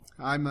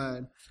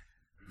I'm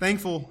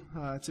thankful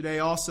today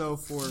also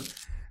for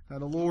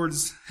the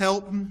Lord's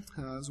help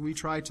as we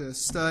try to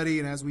study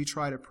and as we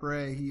try to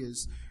pray. He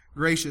is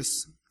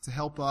gracious to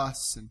help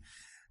us, and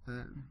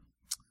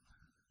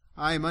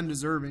I am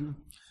undeserving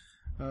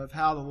of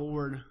how the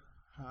Lord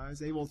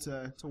is able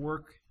to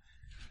work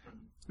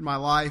in my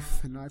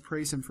life, and I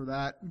praise Him for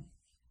that.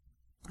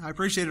 I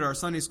appreciated our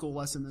Sunday school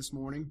lesson this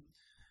morning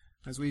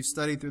as we've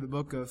studied through the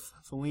book of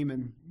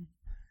Philemon.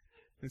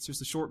 It's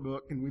just a short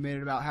book, and we made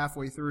it about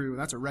halfway through.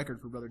 That's a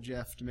record for Brother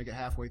Jeff to make it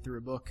halfway through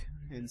a book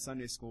in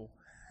Sunday school.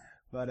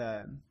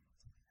 But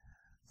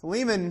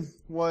Philemon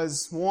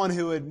was one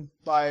who would,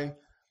 by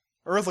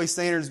earthly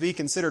standards, be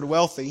considered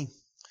wealthy.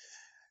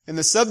 And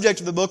the subject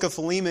of the book of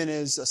Philemon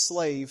is a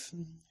slave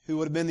who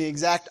would have been the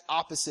exact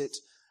opposite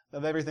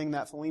of everything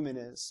that Philemon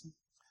is.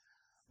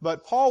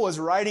 But Paul was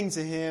writing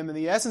to him, and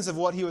the essence of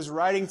what he was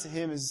writing to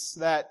him is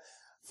that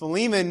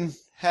Philemon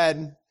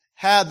had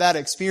that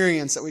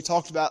experience that we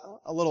talked about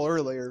a little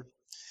earlier.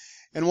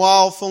 And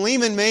while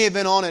Philemon may have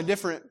been on a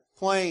different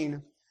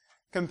plane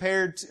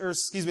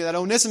that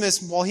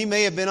Onesimus, while he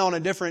may have been on a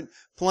different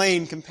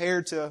plane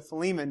compared to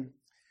Philemon,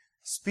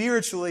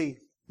 spiritually,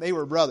 they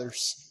were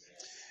brothers.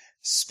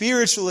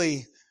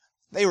 Spiritually,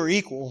 they were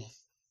equal.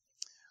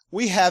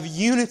 We have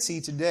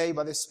unity today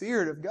by the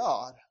Spirit of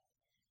God.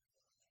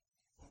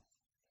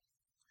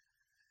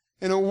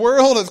 In a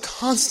world of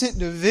constant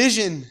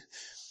division,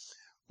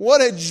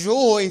 what a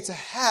joy to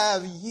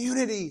have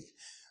unity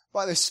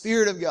by the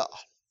Spirit of God.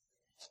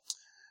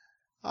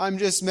 I'm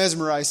just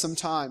mesmerized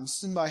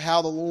sometimes by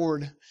how the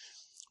Lord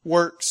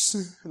works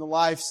in the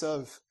lives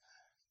of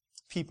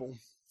people.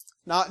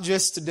 Not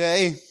just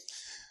today,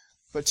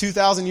 but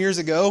 2,000 years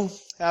ago,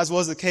 as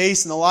was the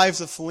case in the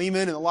lives of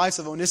Philemon and the lives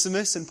of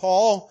Onesimus and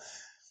Paul,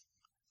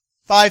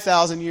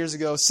 5,000 years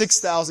ago,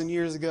 6,000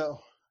 years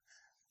ago,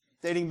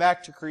 dating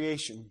back to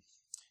creation.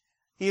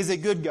 He is a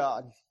good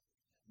God.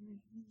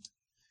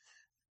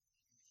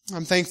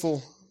 I'm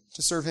thankful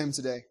to serve Him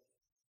today.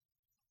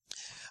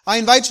 I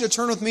invite you to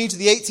turn with me to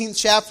the 18th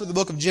chapter of the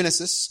book of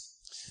Genesis,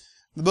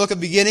 the book of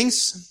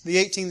beginnings, the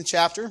 18th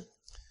chapter.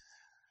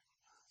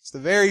 It's the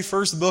very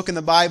first book in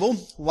the Bible,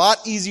 a lot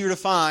easier to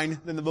find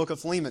than the book of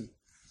Philemon.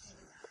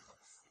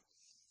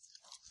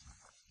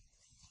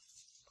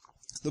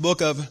 The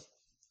book of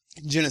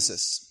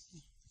Genesis.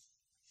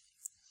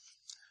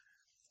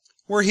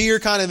 We're here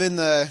kind of in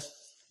the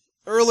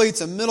early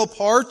to middle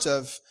part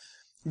of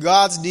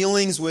God's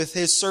dealings with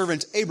His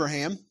servant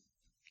Abraham.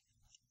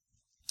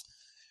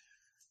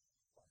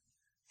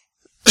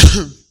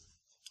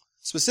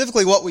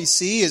 Specifically, what we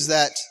see is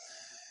that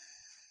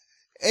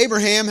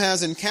Abraham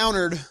has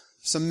encountered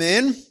some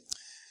men.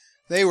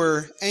 They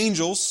were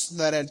angels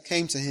that had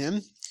came to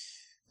him.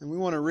 And we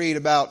want to read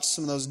about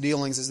some of those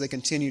dealings as they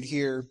continued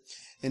here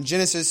in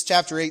Genesis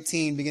chapter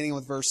 18, beginning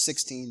with verse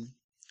 16.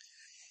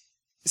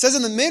 It says,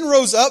 "And the men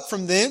rose up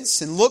from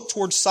thence and looked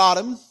toward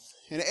Sodom,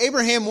 and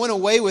Abraham went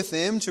away with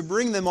them to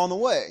bring them on the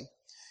way.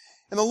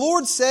 And the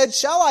Lord said,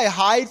 Shall I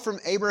hide from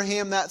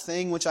Abraham that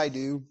thing which I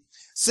do?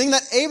 Seeing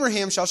that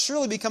Abraham shall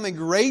surely become a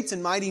great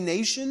and mighty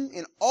nation,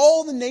 and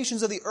all the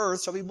nations of the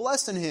earth shall be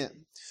blessed in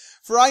him.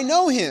 For I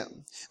know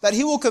him, that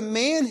he will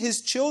command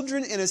his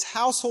children and his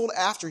household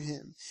after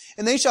him,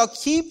 and they shall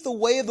keep the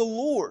way of the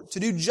Lord, to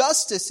do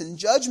justice and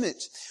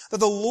judgment, that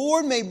the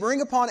Lord may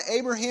bring upon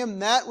Abraham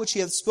that which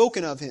he hath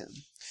spoken of him.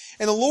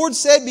 And the Lord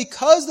said,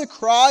 Because the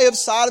cry of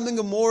Sodom and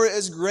Gomorrah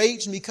is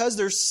great, and because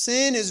their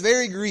sin is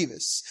very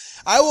grievous,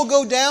 I will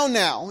go down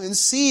now and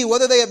see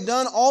whether they have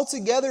done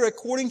altogether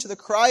according to the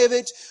cry of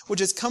it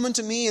which is come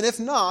unto me, and if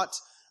not,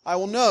 I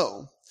will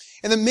know.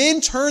 And the men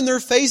turned their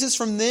faces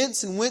from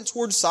thence and went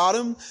toward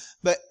Sodom,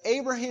 but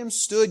Abraham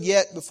stood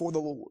yet before the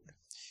Lord.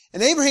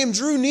 And Abraham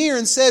drew near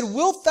and said,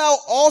 Wilt thou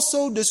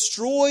also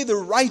destroy the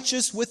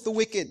righteous with the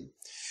wicked?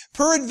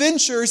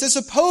 Peradventure, he says,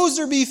 suppose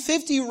there be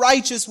 50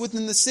 righteous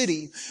within the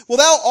city. Will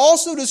thou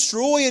also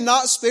destroy and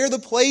not spare the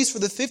place for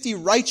the 50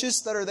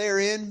 righteous that are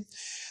therein?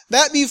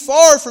 That be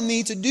far from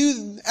thee to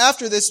do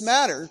after this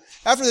manner,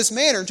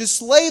 to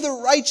slay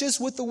the righteous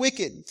with the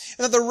wicked, and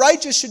that the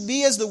righteous should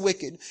be as the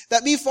wicked.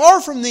 That be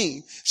far from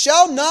thee.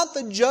 Shall not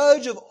the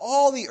judge of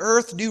all the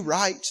earth do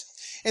right?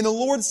 And the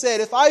Lord said,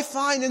 If I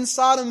find in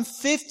Sodom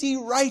 50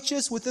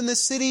 righteous within the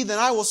city, then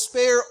I will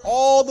spare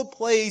all the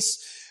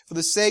place for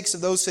the sakes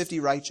of those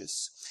 50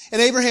 righteous.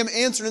 And Abraham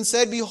answered and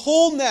said,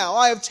 Behold now,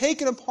 I have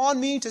taken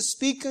upon me to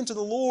speak unto the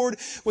Lord,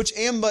 which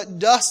am but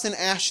dust and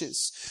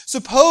ashes.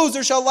 Suppose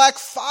there shall lack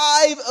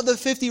 5 of the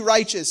 50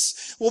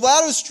 righteous. Will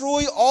thou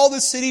destroy all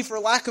the city for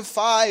lack of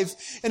 5?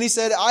 And he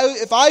said,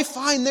 If I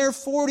find there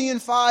 40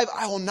 and 5,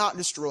 I will not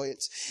destroy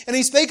it. And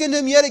he spake unto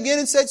him yet again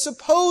and said,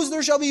 Suppose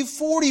there shall be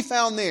 40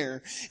 found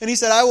there. And he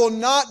said, I will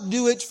not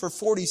do it for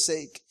 40's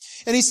sake.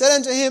 And he said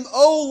unto him,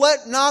 Oh,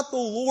 let not the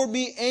Lord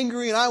be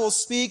angry, and I will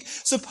speak.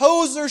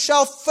 Suppose there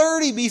shall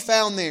 30 be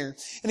found there.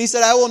 And he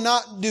said, I will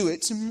not do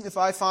it, if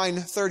I find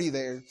 30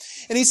 there.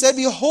 And he said,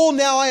 Behold,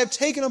 now I have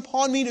taken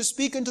upon me to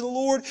speak unto the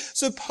Lord.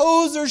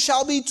 Suppose there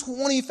shall be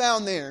 20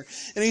 found there.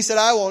 And he said,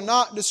 I will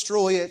not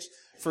destroy it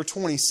for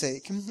 20's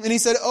sake. And he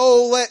said,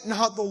 "Oh, let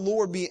not the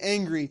Lord be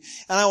angry,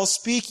 and I will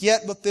speak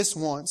yet but this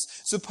once.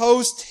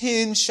 Suppose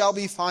 10 shall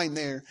be found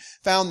there.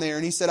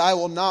 And he said, I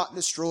will not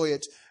destroy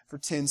it for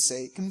 10's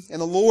sake. And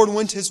the Lord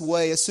went his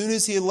way as soon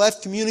as he had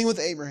left communing with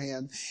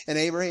Abraham, and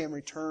Abraham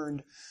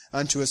returned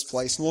unto his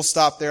place." And we'll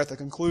stop there at the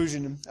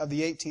conclusion of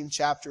the 18th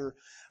chapter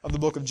of the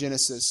book of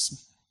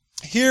Genesis.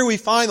 Here we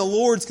find the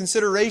Lord's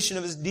consideration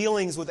of his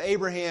dealings with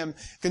Abraham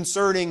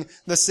concerning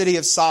the city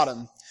of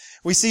Sodom.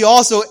 We see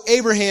also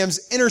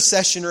Abraham's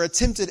intercession or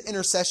attempted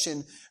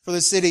intercession for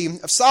the city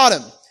of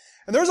Sodom.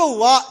 And there's a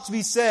lot to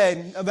be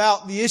said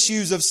about the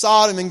issues of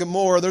Sodom and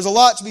Gomorrah. There's a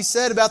lot to be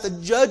said about the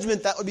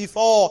judgment that would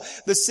befall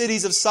the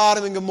cities of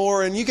Sodom and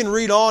Gomorrah. And you can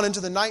read on into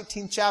the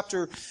 19th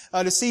chapter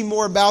to see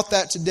more about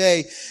that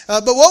today.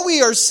 But what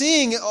we are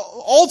seeing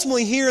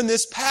ultimately here in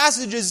this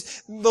passage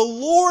is the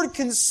Lord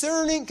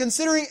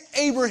considering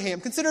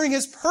Abraham, considering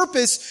his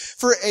purpose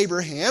for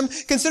Abraham,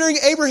 considering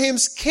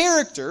Abraham's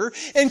character,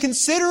 and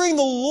considering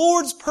the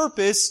Lord's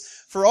purpose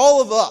for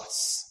all of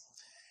us.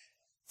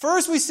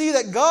 First, we see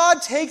that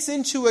God takes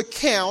into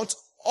account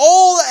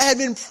all that had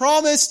been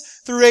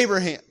promised through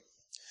Abraham.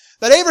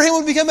 That Abraham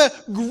would become a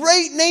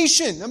great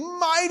nation, a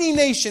mighty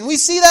nation. We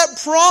see that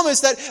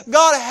promise that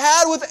God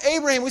had with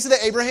Abraham. We see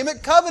the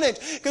Abrahamic covenant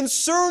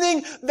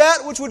concerning that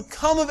which would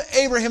come of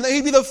Abraham, that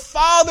he'd be the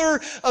father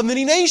of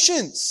many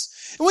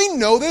nations. And we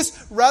know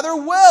this rather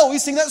well. We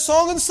sing that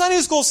song in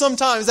Sunday school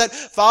sometimes, that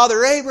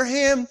Father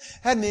Abraham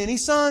had many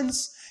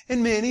sons,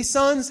 and many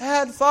sons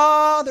had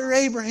Father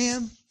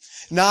Abraham.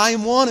 And I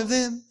am one of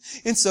them,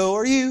 and so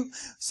are you.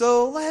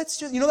 So let's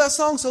just, you know that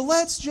song? So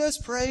let's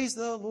just praise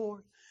the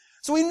Lord.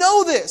 So we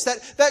know this,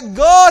 that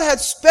God had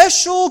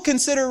special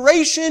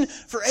consideration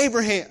for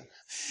Abraham.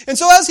 And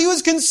so as he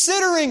was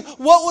considering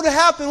what would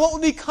happen, what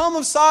would become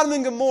of Sodom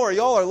and Gomorrah,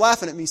 y'all are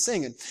laughing at me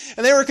singing,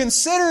 and they were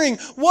considering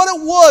what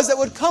it was that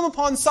would come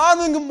upon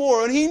Sodom and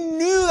Gomorrah, and he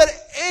knew that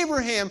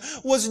Abraham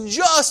was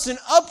just and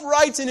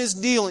upright in his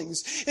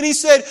dealings. And he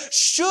said,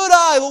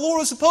 the Lord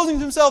was supposing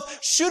to himself,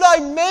 should I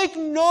make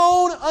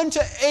known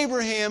unto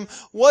Abraham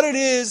what it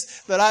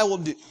is that I will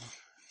do?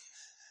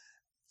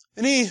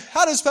 And he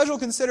had a special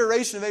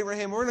consideration of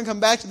Abraham. We're going to come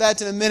back to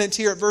that in a minute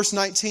here at verse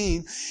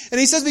 19. And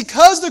he says,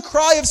 because the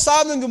cry of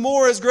Sodom and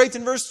Gomorrah is great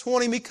in verse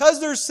 20, because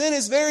their sin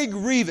is very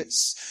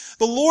grievous,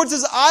 the Lord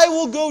says, I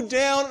will go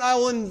down and I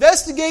will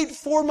investigate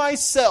for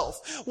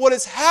myself what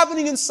is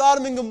happening in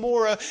Sodom and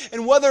Gomorrah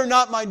and whether or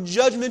not my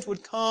judgment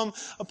would come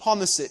upon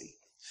the city.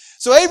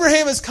 So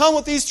Abraham has come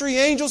with these 3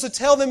 angels to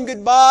tell them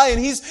goodbye, and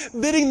he's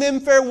bidding them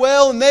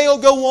farewell, and they'll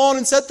go on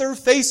and set their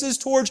faces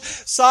towards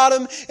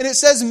Sodom. And it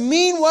says,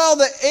 meanwhile,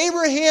 that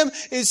Abraham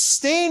is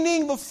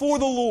standing before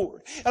the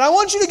Lord. And I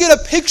want you to get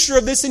a picture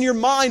of this in your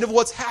mind of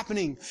what's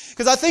happening.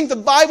 Because I think the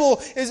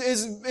Bible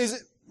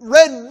is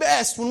read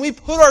best when we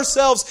put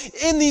ourselves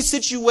in these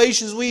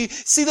situations. We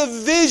see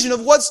the vision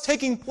of what's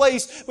taking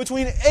place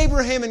between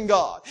Abraham and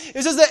God.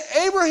 It says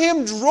that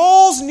Abraham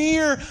draws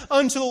near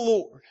unto the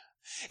Lord.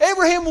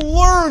 Abraham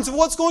learns of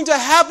what's going to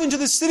happen to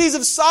the cities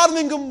of Sodom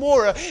and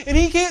Gomorrah, and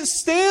he can't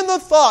stand the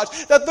thought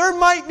that there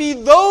might be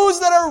those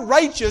that are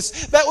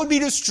righteous that would be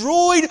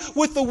destroyed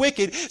with the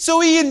wicked. So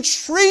he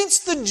entreats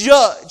the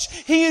judge,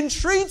 he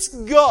entreats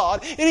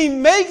God, and he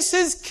makes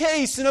his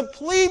case in a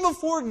plea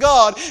before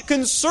God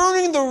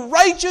concerning the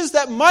righteous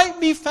that might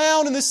be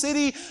found in the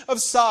city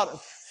of Sodom.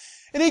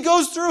 And he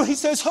goes through and he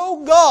says,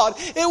 oh God,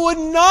 it would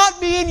not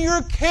be in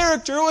your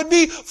character, it would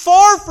be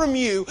far from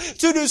you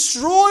to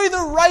destroy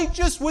the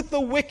righteous with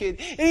the wicked.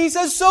 And he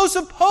says, so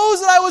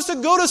suppose that I was to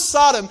go to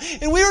Sodom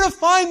and we were to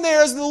find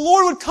there, as the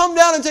Lord would come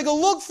down and take a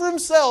look for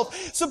himself,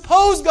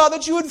 suppose, God,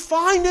 that you would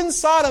find in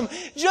Sodom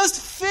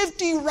just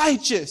 50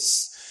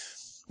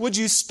 righteous. Would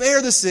you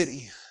spare the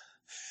city?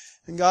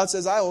 And God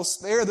says, I will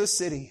spare the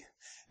city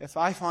if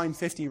I find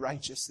 50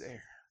 righteous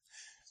there.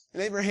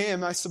 And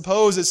Abraham, I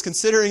suppose, is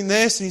considering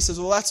this, and he says,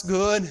 well, that's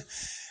good.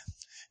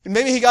 And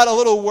maybe he got a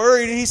little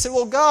worried, and he said,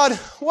 well, God,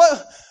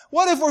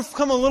 what if we've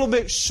come a little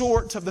bit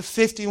short of the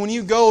 50 when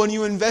you go and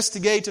you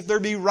investigate if there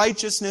be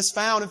righteousness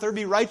found, if there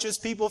be righteous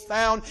people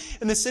found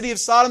in the city of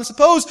Sodom?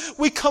 Suppose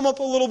we come up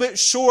a little bit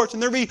short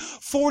and there be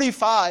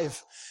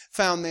 45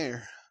 found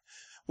there.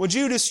 Would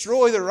you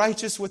destroy the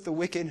righteous with the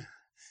wicked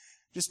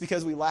just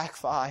because we lack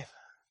 5?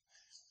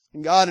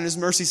 And God in His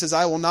mercy says,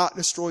 I will not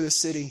destroy the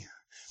city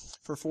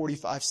for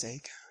 45's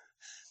sake.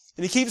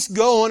 And he keeps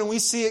going, and we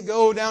see it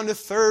go down to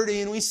 30,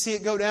 and we see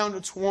it go down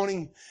to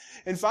 20.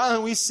 And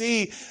finally we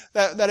see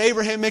that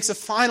Abraham makes a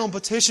final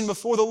petition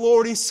before the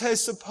Lord. He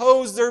says,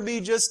 suppose there be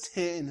just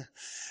 10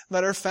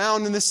 that are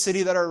found in the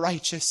city that are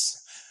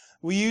righteous.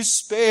 Will you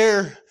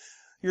spare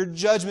your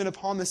judgment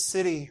upon the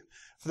city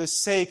for the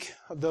sake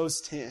of those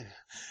 10?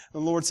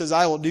 The Lord says,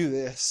 I will do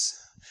this.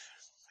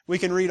 We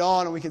can read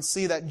on and we can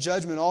see that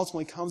judgment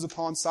ultimately comes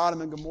upon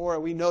Sodom and Gomorrah.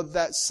 We know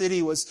that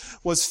city was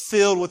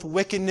filled with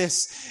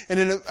wickedness. And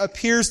it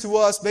appears to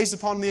us, based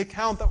upon the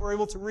account that we're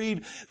able to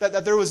read,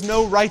 that there was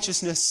no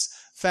righteousness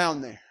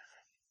found there.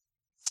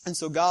 And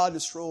so God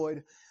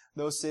destroyed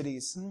those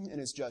cities in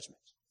His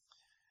judgment.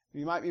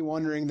 You might be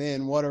wondering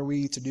then, what are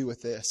we to do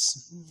with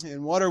this?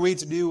 And what are we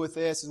to do with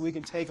this is we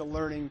can take a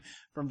learning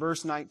from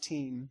verse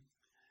 19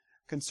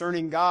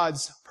 concerning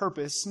God's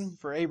purpose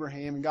for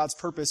Abraham and God's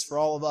purpose for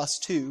all of us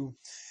too,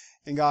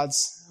 and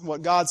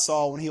what God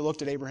saw when He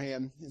looked at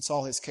Abraham and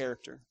saw his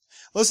character.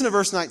 Listen to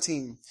verse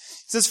 19. It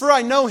says, "For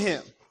I know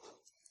him."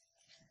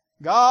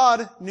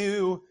 God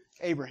knew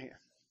Abraham.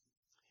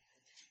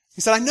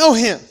 He said, "I know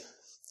him.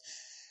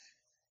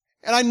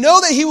 And I know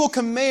that he will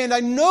command,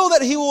 I know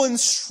that he will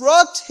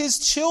instruct his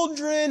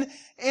children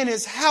and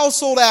his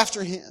household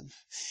after him.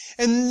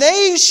 And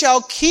they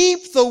shall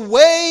keep the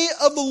way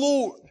of the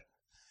Lord,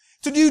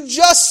 to do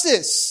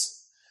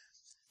justice,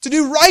 to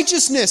do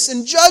righteousness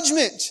and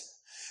judgment,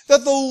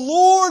 that the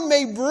Lord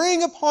may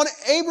bring upon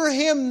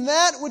Abraham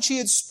that which He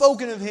had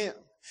spoken of him."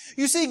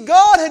 You see,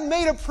 God had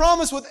made a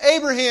promise with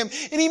Abraham,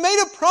 and He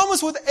made a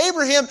promise with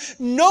Abraham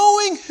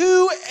knowing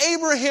who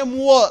Abraham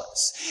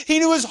was. He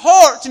knew his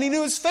heart, and He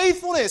knew his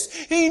faithfulness.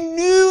 He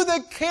knew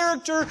the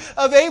character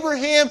of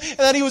Abraham, and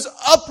that he was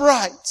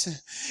upright.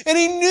 And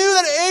He knew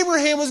that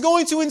Abraham was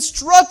going to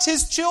instruct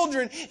his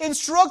children,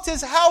 instruct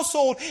his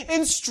household,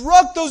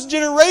 instruct those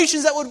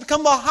generations that would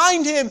come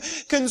behind him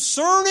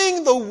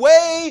concerning the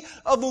way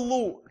of the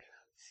Lord.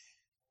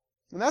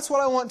 And that's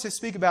what I want to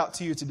speak about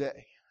to you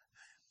today,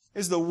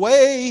 is the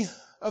way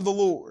of the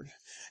Lord.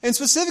 And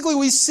specifically,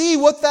 we see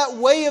what that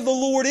way of the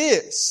Lord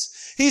is.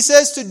 He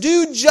says to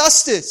do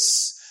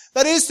justice,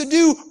 that is to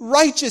do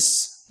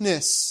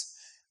righteousness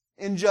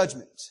and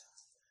judgment.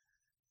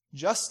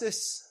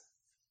 Justice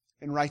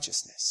and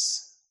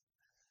righteousness.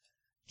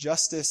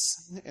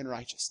 Justice and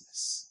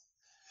righteousness.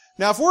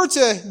 Now, if we're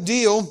to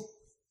deal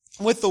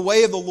with the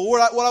way of the Lord,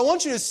 what I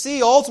want you to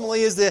see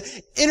ultimately is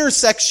the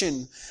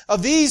intersection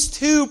of these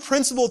two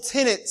principal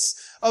tenets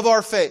of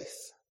our faith.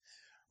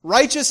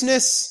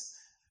 Righteousness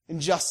and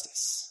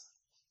justice.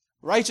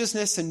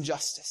 Righteousness and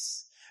justice.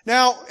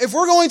 Now, if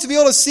we're going to be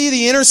able to see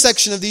the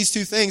intersection of these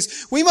two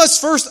things, we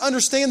must first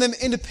understand them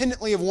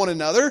independently of one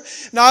another.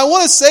 Now, I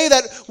want to say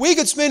that we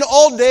could spend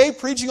all day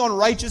preaching on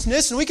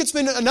righteousness, and we could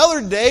spend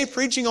another day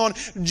preaching on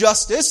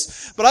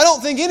justice, but I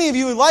don't think any of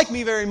you would like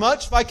me very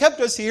much if I kept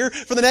us here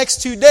for the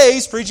next 2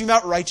 days preaching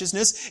about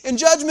righteousness and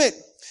judgment.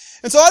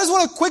 And so I just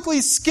want to quickly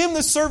skim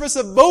the surface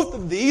of both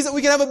of these, that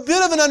we can have a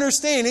bit of an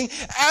understanding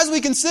as we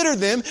consider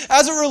them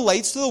as it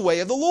relates to the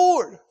way of the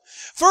Lord.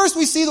 First,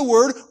 we see the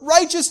word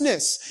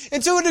righteousness.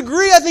 And to a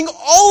degree, I think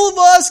all of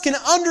us can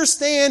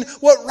understand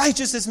what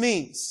righteousness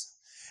means.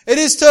 It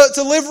is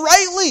to live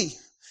rightly.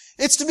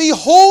 It's to be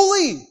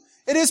holy.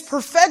 It is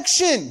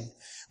perfection.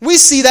 We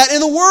see that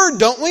in the Word,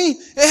 don't we?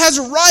 It has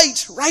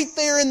right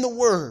there in the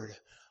Word.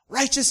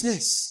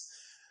 Righteousness.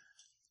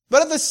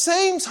 But at the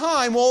same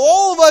time, while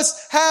all of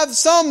us have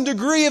some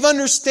degree of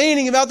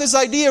understanding about this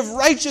idea of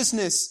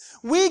righteousness,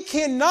 we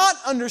cannot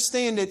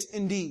understand it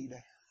indeed.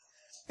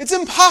 It's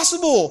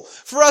impossible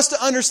for us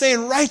to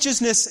understand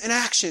righteousness in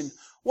action.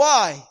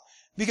 Why?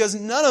 Because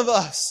none of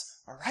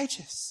us are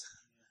righteous.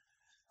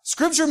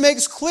 Scripture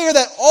makes clear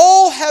that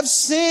all have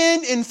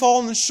sinned and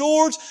fallen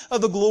short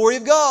of the glory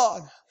of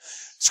God.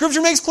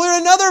 Scripture makes clear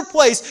in another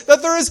place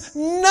that there is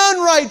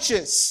none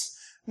righteous.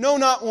 No,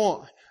 not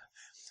one.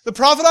 The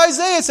prophet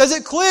Isaiah says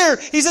it clear.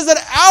 He says that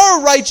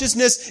our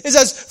righteousness is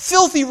as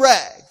filthy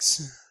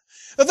rags.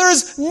 That there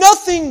is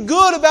nothing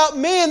good about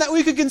man that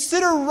we could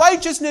consider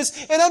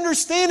righteousness and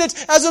understand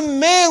it as a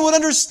man would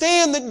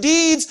understand the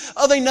deeds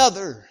of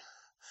another.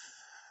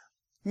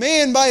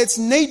 Man, by its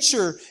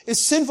nature,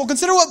 is sinful.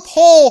 Consider what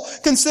Paul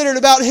considered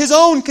about his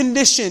own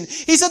condition.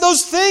 He said,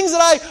 those things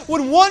that I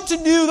would want to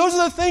do, those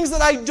are the things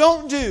that I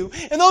don't do.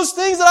 And those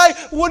things that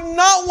I would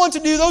not want to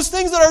do, those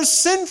things that are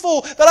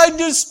sinful, that I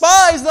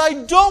despise, that I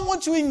don't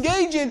want to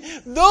engage in,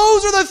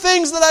 those are the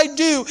things that I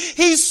do.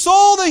 He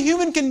saw the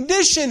human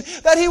condition,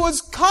 that he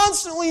was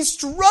constantly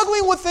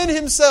struggling within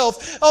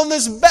himself on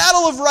this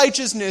battle of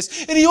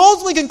righteousness. And he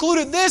ultimately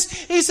concluded this.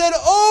 He said,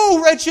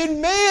 "Oh, wretched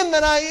man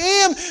that I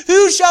am,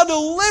 who shall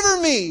deliver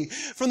me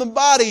from the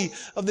body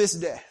of this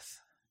death?"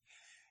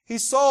 He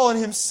saw in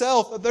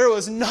himself that there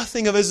was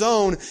nothing of his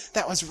own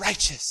that was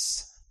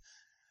righteous.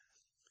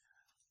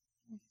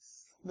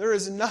 There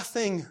is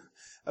nothing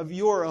of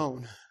your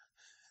own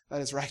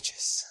that is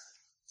righteous.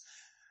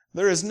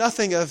 There is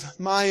nothing of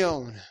my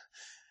own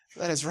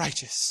that is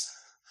righteous.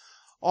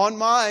 On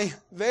my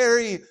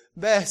very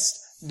best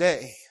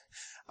day,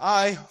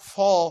 I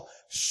fall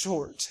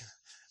short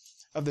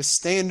of the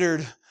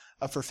standard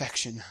of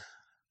perfection.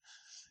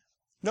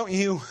 Don't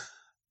you?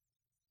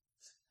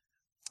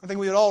 I think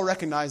we would all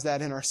recognize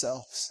that in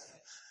ourselves.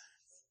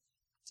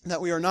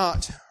 That we are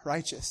not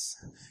righteous.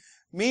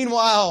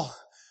 Meanwhile,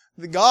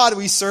 the God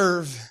we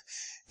serve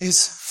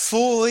is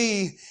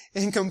fully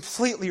and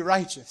completely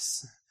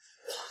righteous.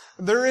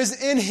 There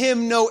is in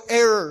Him no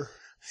error.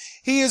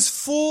 He is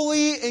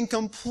fully and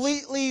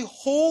completely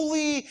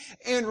holy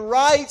and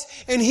right,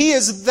 and He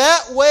is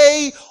that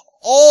way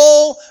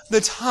all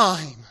the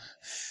time.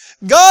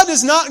 God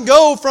does not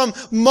go from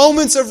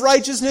moments of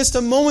righteousness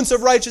to moments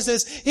of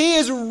righteousness. He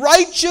is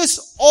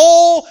righteous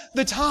all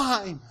the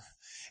time.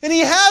 And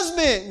He has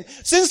been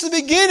since the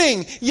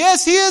beginning.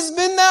 Yes, He has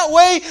been that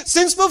way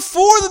since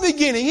before the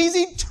beginning. He's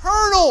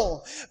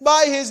eternal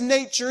by His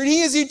nature, and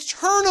He is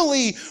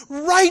eternally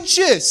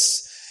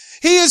righteous.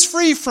 He is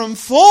free from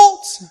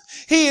fault.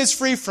 He is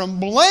free from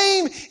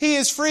blame. He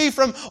is free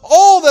from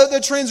all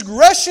the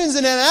transgressions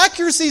and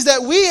inaccuracies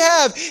that we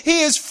have. He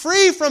is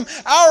free from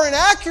our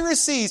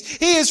inaccuracies.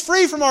 He is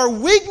free from our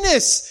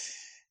weakness.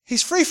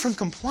 He's free from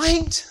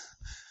complaint.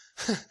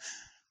 I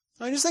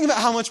mean, just think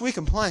about how much we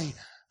complain.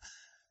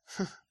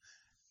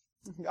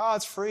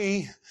 God's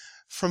free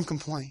from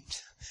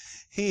complaint.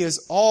 He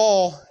is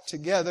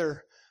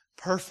altogether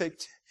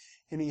perfect,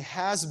 and He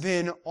has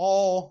been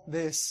all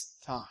this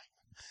time.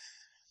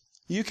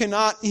 You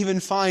cannot even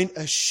find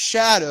a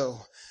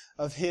shadow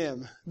of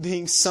Him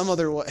being some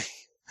other way. Isn't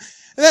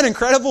that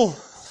incredible?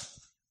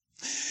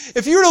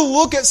 If you were to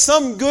look at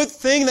some good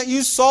thing that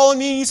you saw in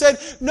me and you said,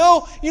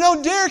 no,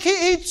 Derek,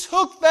 he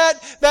took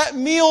that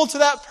meal to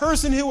that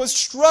person who was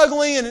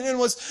struggling and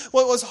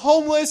was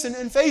homeless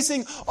and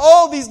facing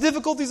all these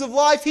difficulties of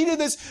life. He did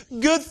this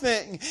good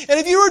thing. And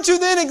if you were to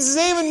then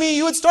examine me,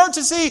 you would start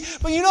to see,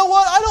 but you know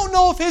what? I don't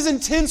know if his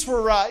intents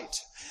were right.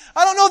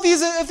 I don't know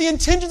if the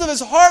intentions of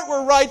his heart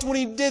were right when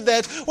he did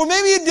that. Or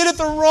maybe he did it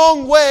the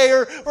wrong way.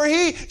 Or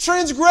he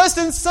transgressed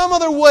in some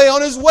other way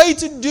on his way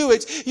to do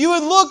it. You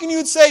would look and you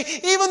would say,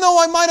 even though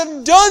I might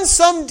have done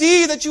some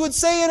deed that you would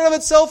say in and of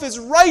itself is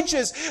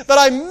righteous, that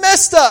I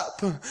messed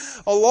up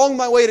along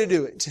my way to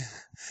do it.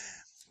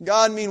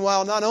 God,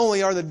 meanwhile, not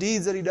only are the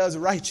deeds that He does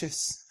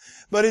righteous,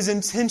 but His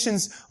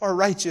intentions are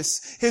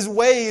righteous. His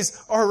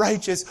ways are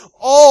righteous.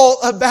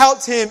 All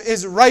about Him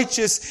is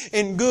righteous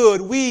and good.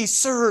 We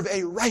serve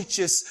a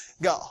righteous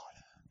God.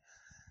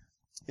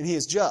 And He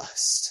is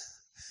just.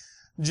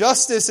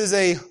 Justice is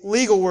a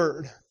legal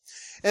word.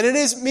 And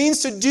it means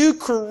to do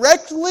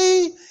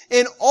correctly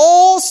in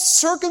all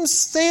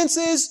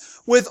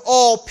circumstances with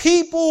all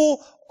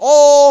people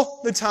all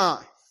the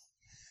time.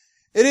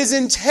 It is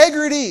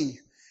integrity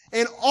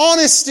and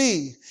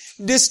honesty,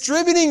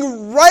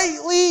 distributing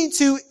rightly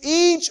to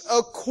each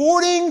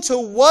according to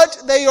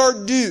what they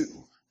are due.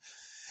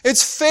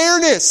 It's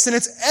fairness and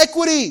it's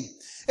equity.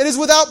 It is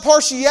without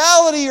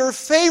partiality or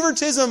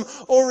favoritism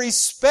or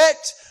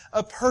respect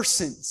of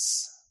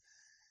persons.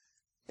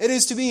 It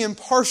is to be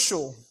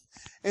impartial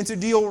and to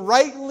deal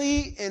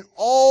rightly in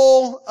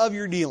all of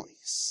your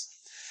dealings.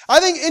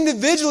 I think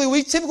individually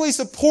we typically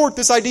support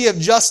this idea of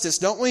justice,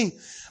 don't we?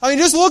 I mean,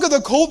 just look at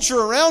the culture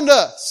around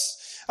us.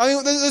 I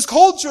mean, this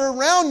culture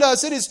around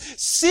us, it is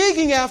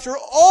seeking after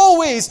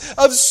always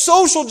of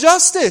social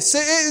justice.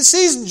 It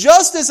sees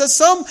justice as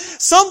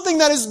something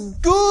that is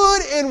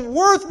good and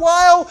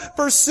worthwhile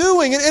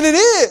pursuing. And it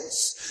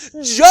is.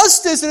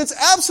 Justice in its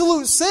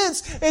absolute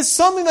sense is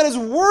something that is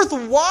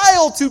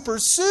worthwhile to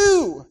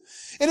pursue.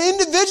 And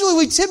individually,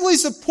 we typically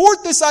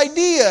support this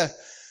idea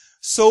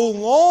so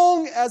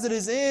long as it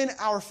is in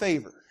our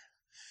favor.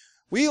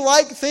 We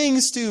like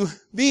things to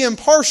be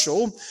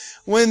impartial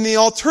when the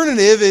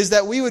alternative is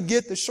that we would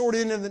get the short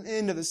end of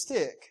the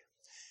stick.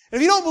 And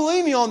if you don't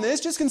believe me on this,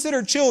 just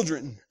consider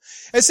children.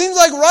 It seems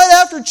like right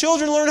after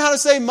children learn how to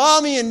say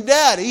mommy and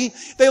daddy,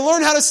 they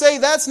learn how to say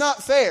that's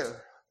not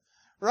fair.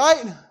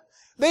 Right?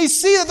 They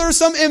see that there's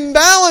some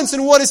imbalance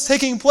in what is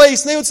taking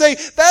place, and they would say,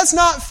 that's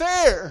not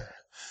fair.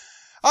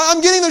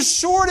 I'm getting the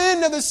short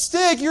end of the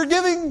stick. You're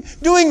doing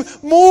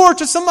more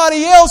to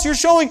somebody else. You're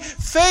showing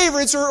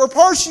favorites or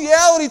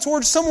partiality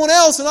towards someone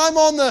else, and I'm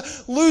on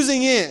the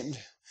losing end.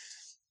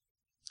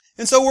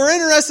 And so we're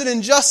interested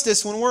in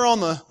justice when we're on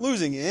the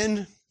losing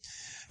end.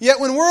 Yet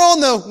when we're on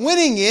the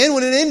winning end,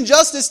 when an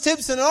injustice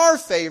tips in our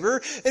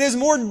favor, it is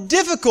more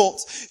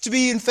difficult to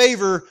be in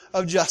favor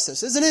of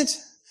justice, isn't it?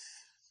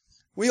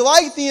 We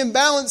like the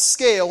imbalanced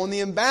scale when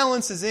the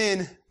imbalance is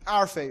in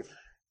our favor.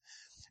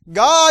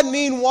 God,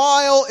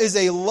 meanwhile, is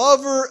a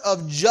lover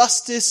of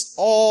justice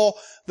all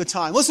the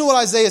time. Listen to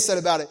what Isaiah said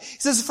about it. He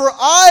says, "For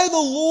I, the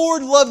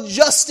Lord, love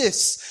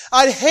justice.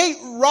 I hate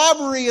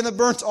robbery and the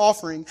burnt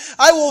offering.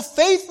 I will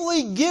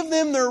faithfully give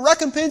them their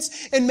recompense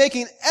and make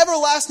an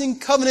everlasting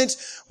covenant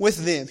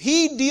with them."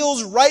 He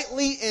deals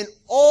rightly in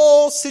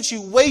all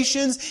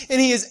situations,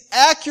 and He is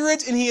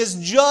accurate and He is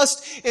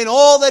just in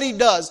all that He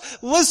does.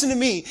 Listen to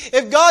me.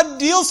 If God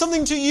deals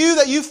something to you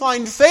that you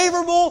find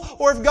favorable,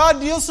 or if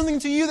God deals something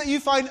to you that you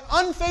find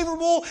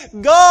unfavorable,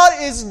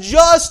 God is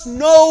just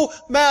no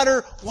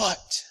matter what.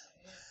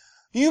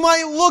 You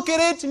might look at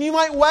it and you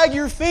might wag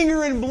your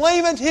finger and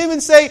blame at Him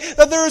and say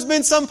that there has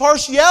been some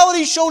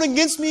partiality shown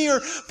against me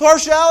or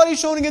partiality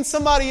shown against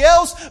somebody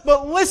else.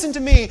 But listen to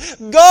me.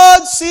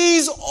 God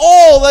sees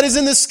all that is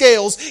in the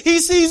scales. He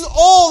sees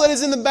all that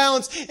is in the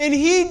balance. And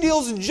He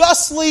deals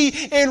justly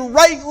and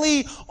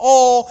rightly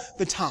all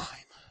the time.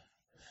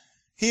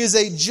 He is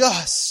a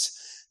just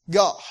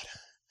God.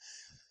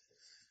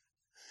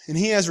 And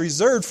He has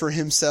reserved for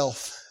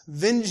Himself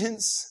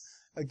vengeance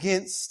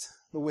against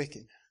the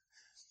wicked.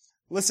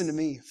 Listen to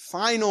me.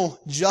 Final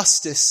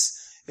justice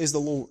is the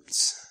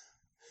Lord's.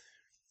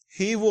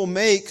 He will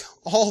make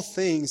all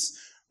things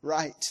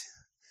right.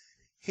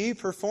 He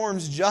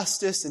performs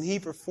justice and He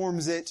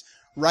performs it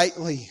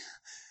rightly.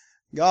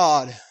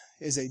 God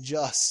is a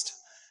just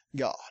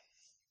God.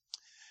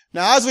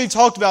 Now, as we've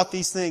talked about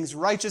these things,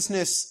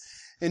 righteousness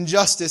and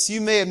justice,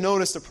 you may have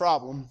noticed a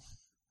problem.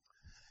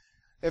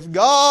 If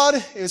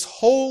God is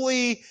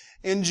holy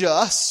and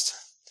just,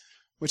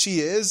 which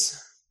He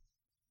is,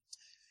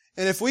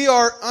 and if we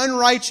are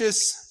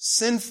unrighteous,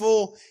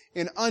 sinful,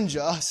 and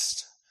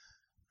unjust,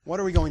 what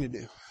are we going to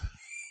do?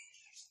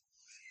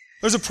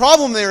 There's a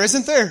problem there,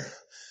 isn't there?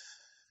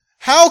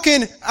 How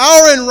can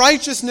our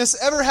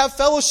unrighteousness ever have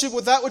fellowship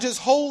with that which is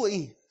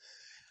holy?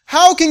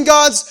 How can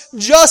God's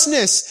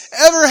justness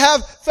ever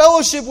have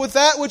fellowship with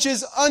that which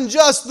is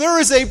unjust? There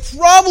is a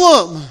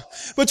problem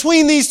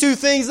between these two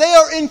things. They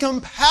are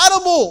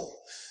incompatible.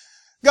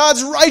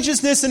 God's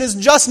righteousness and His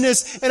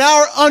justness and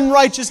our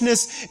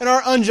unrighteousness and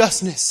our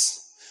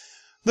unjustness.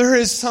 There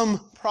is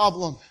some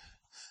problem.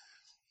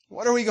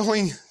 What are we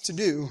going to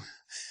do?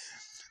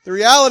 The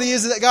reality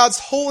is that God's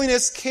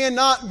holiness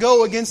cannot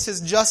go against His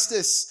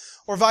justice,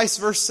 or vice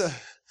versa.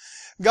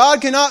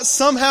 God cannot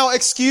somehow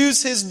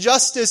excuse His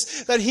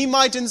justice that He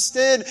might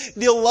instead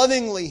deal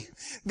lovingly.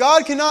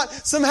 God cannot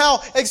somehow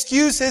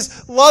excuse His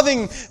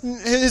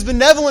His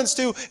benevolence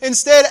to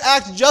instead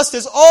act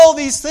justice. All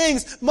these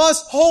things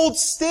must hold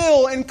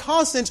still and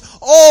constant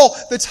all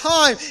the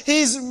time.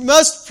 He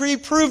must be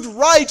proved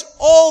right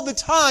all the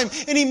time.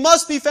 And He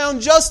must be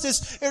found just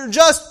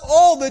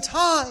all the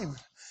time.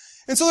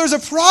 And so there's a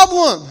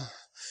problem.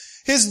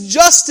 His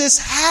justice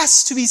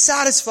has to be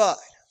satisfied.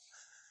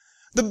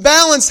 The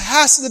balance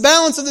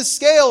of the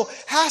scale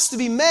has to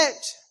be met.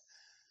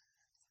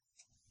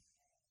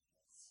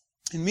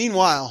 And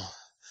meanwhile,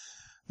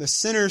 the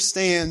sinner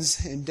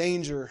stands in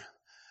danger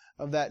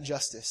of that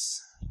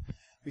justice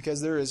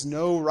because there is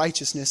no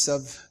righteousness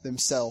of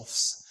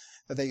themselves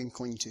that they can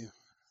cling to.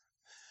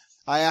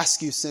 I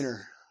ask you,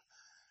 sinner,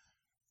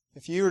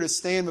 if you were to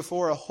stand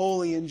before a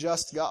holy and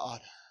just God,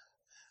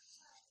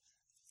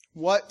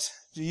 what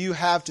do you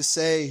have to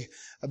say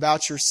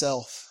about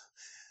yourself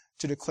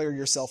to declare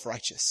yourself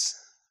righteous?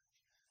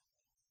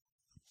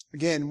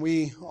 Again,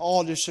 we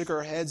all just shook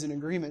our heads in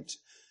agreement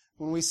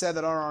when we said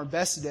that on our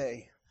best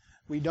day,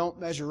 we don't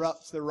measure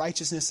up to the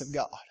righteousness of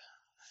God.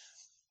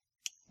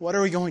 What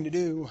are we going to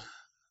do?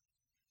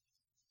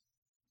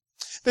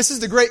 This is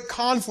the great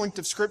conflict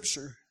of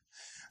Scripture.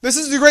 This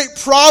is the great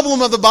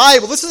problem of the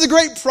Bible. This is the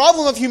great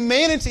problem of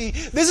humanity.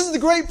 This is the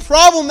great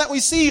problem that we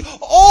see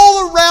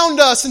all around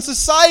us in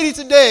society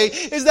today,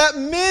 is that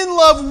men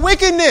love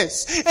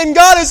wickedness. And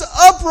God is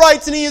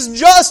upright and He is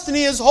just and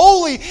He is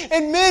holy.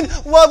 And men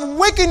love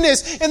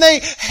wickedness and they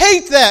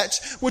hate that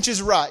which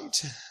is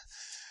right.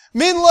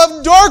 Men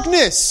love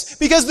darkness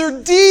because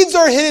their deeds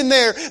are hidden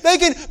there. They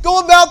can go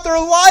about their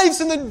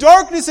lives in the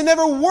darkness and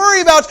never worry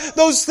about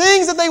those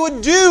things that they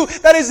would do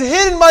that is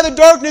hidden by the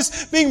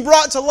darkness being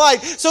brought to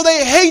light. So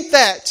they hate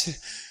that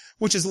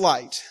which is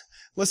light.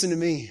 Listen to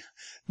me.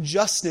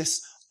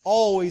 Justice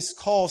always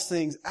calls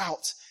things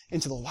out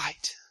into the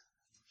light.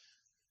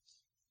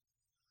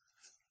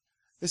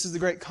 This is the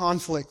great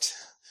conflict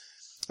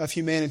of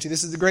humanity.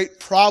 This is the great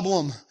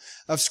problem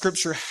of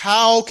Scripture.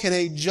 How can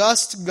a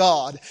just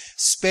God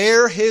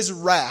spare His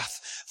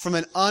wrath from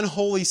an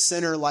unholy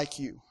sinner like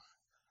you?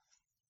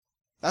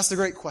 That's the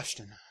great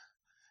question,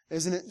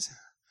 isn't it?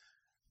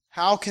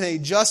 How can a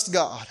just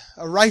God,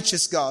 a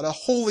righteous God, a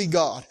holy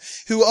God,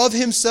 who of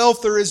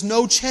Himself there is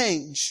no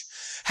change,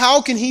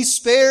 how can He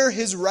spare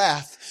His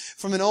wrath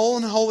from an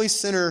unholy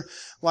sinner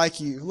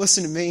like you?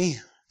 Listen to me.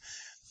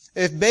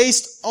 If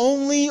based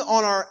only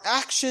on our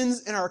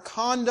actions and our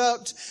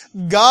conduct,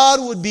 God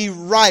would be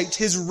right.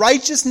 His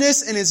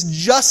righteousness and His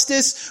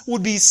justice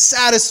would be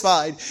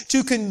satisfied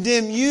to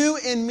condemn you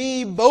and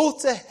me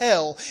both to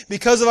hell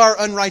because of our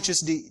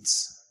unrighteous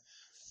deeds.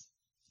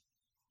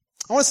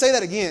 I want to say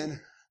that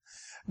again.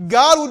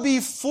 God would be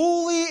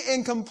fully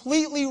and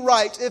completely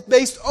right if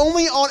based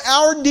only on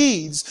our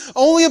deeds,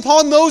 only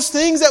upon those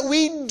things that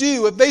we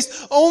do, if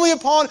based only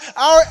upon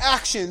our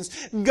actions,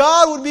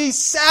 God would be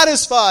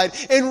satisfied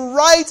and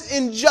right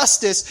in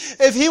justice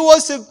if He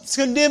was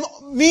to condemn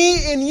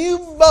me and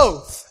you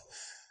both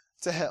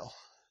to hell.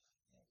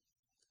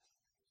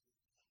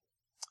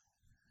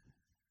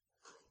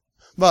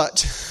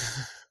 But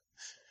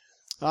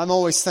I'm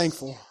always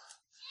thankful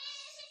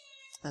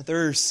that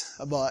there's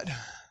a but.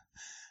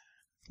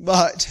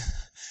 But,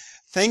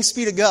 thanks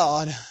be to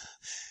God,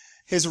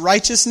 His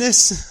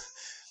righteousness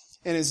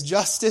and His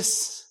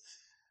justice,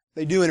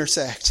 they do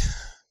intersect.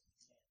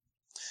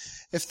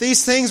 If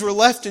these things were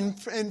left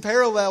in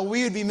parallel,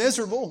 we would be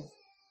miserable.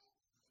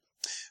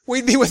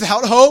 We'd be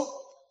without hope.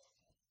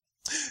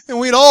 And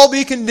we'd all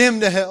be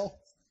condemned to hell.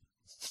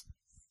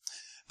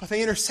 But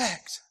they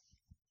intersect.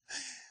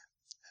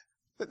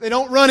 They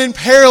don't run in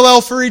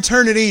parallel for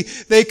eternity.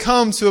 They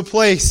come to a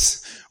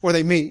place where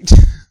they meet.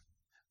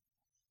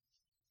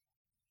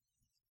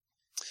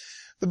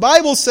 The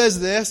Bible says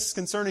this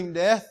concerning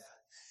death.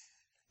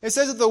 It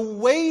says that the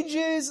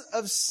wages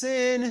of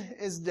sin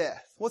is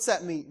death. What's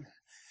that mean?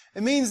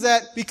 It means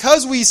that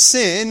because we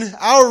sin,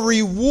 our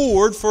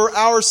reward for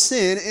our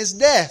sin is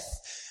death.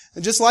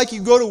 And just like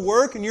you go to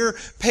work and you're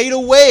paid a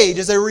wage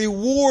as a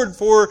reward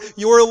for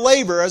your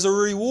labor, as a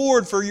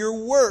reward for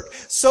your work,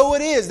 so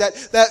it is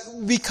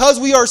that because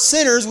we are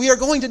sinners, we are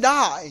going to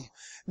die.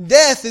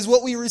 Death is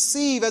what we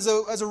receive as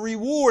a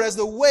reward, as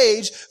the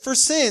wage for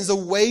sins. The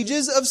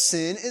wages of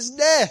sin is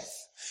death.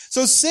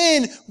 So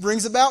sin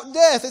brings about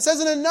death. It says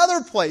in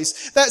another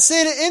place that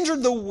sin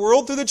entered the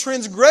world through the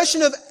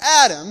transgression of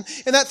Adam,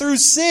 and that through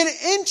sin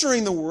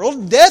entering the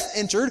world, death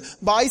entered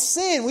by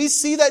sin. We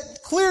see that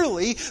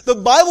clearly. The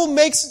Bible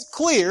makes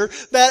clear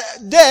that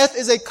death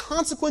is a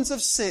consequence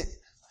of sin.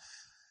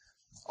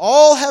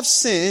 All have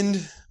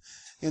sinned,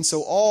 and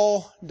so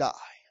all die.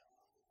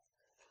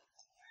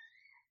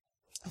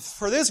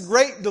 For this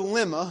great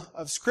dilemma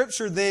of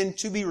Scripture then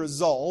to be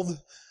resolved,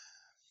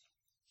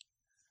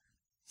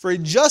 for a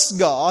just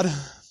God,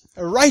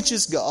 a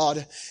righteous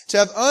God, to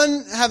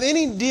have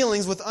any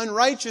dealings with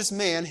unrighteous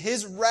man,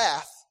 His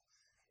wrath,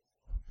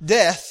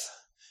 death,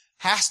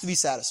 has to be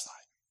satisfied.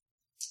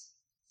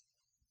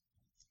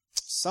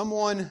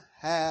 Someone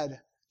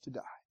had to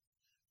die.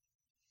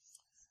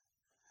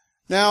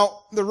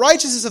 Now, the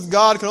righteousness of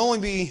God can only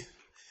be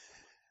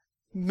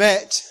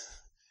met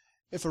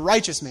if a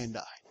righteous man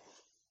died.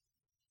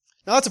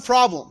 Now that's a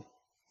problem.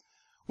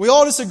 We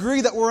all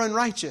disagree that we're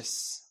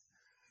unrighteous.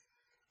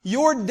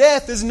 Your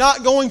death is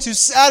not going to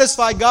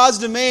satisfy God's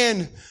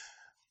demand.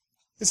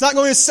 It's not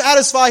going to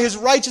satisfy His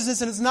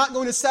righteousness, and it's not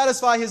going to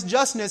satisfy His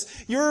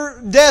justness.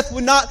 Your death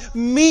would not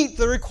meet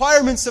the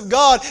requirements of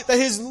God, that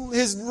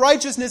His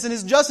righteousness and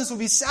His justice would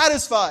be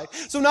satisfied.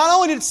 So not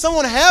only did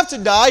someone have to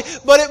die,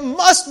 but it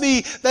must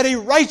be that a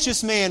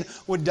righteous man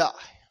would die.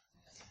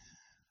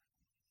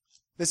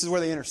 This is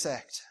where they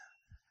intersect.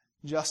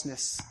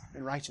 Justness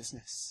and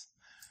righteousness.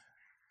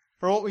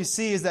 For what we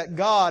see is that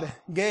God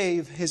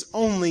gave His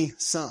only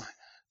Son,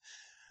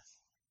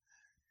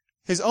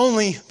 His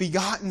only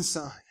begotten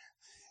Son,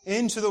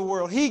 into the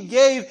world. He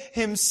gave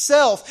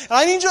Himself. And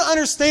I need you to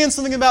understand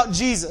something about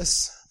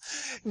Jesus.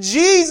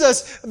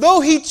 Jesus, though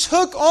He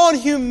took on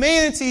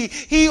humanity,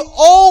 He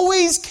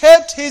always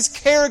kept His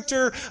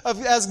character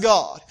as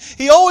God.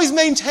 He always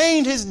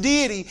maintained His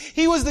deity.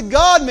 He was the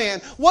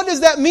God-man. What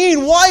does that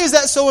mean? Why is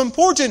that so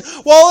important?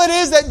 Well, it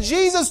is that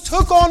Jesus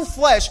took on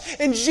flesh,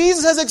 and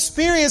Jesus has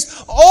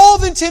experienced all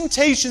the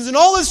temptations and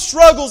all the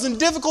struggles and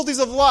difficulties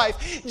of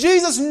life.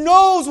 Jesus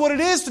knows what it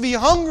is to be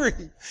hungry.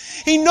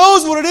 He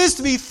knows what it is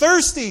to be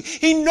thirsty.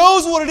 He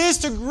knows what it is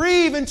to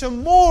grieve and to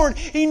mourn.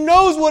 He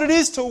knows what it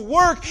is to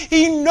work.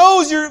 He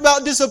knows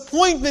about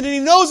disappointment, and He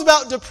knows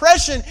about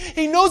depression.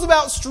 He knows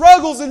about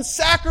struggles and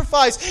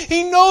sacrifice.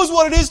 He knows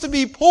what it is to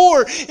be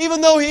poor,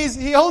 even though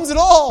He owns it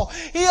all.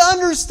 He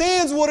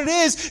understands what it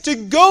is to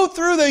go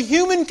through the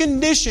human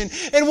condition.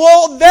 And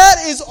while that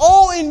is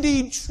all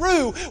indeed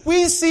true,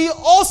 we see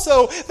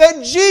also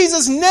that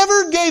Jesus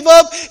never gave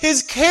up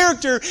His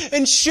character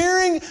in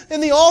sharing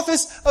in the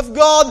office of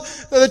God,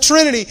 the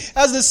Trinity,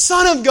 as the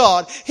Son of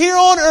God. Here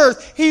on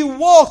earth, He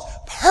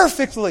walked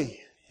perfectly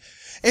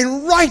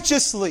and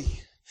righteously.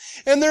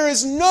 And there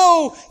is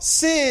no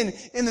sin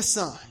in the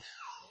Son.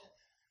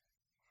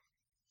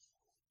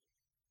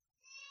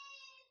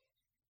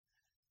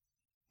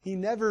 He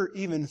never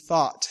even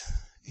thought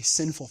a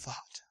sinful thought.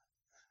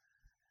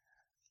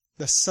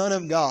 The Son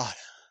of God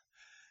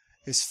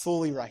is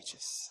fully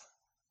righteous.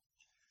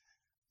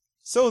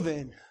 So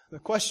then, the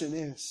question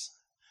is,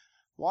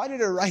 why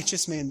did a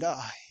righteous man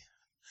die?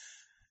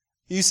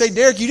 You say,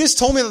 Derek, you just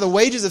told me that the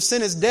wages of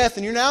sin is death,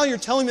 and you're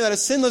telling me that a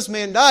sinless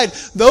man died.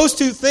 Those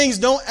two things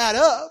don't add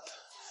up.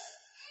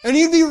 And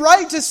you'd be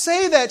right to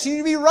say that.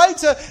 You'd be right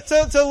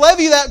to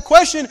levy that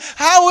question.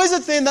 How is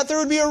it then that there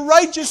would be a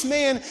righteous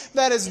man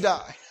that has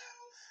died?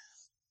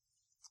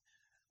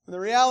 And the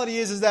reality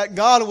is that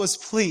God was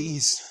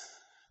pleased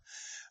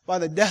by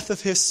the death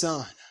of His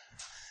Son.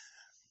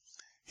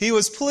 He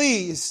was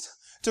pleased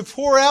to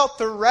pour out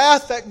the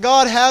wrath that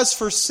God has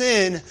for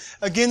sin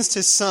against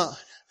His Son.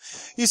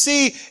 You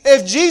see,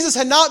 if Jesus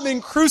had not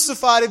been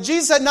crucified, if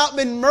Jesus had not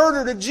been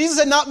murdered, if Jesus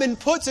had not been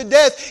put to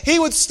death, He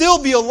would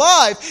still be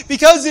alive.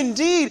 Because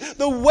indeed,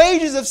 the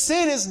wages of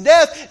sin is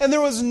death, and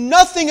there was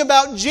nothing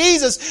about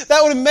Jesus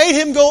that would have made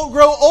Him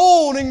grow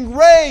old and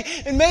gray,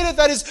 and made it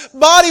that His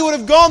body would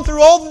have gone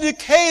through all the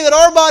decay that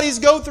our bodies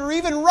go through,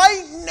 even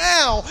right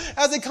now,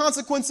 as a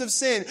consequence of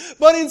sin.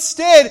 But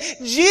instead,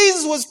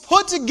 Jesus was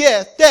put to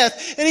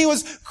death, and He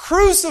was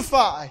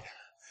crucified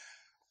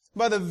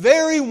by the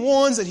very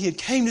ones that He had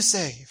came to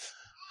save.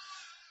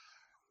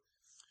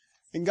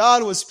 And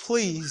God was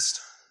pleased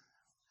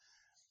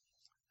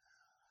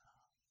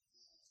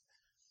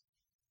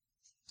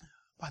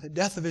by the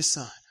death of His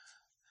Son.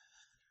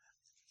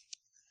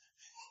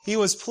 He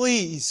was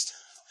pleased,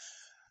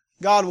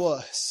 God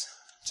was,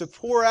 to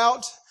pour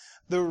out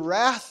the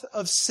wrath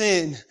of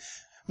sin,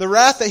 the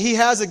wrath that He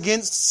has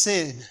against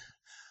sin,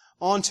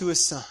 onto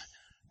His Son.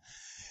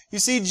 You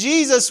see,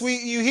 Jesus,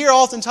 you hear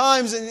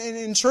oftentimes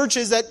in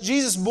churches that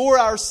Jesus bore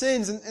our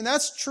sins, and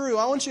that's true.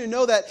 I want you to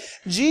know that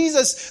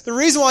Jesus, the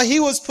reason why He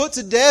was put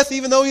to death,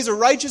 even though He's a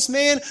righteous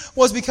man,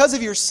 was because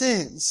of your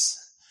sins.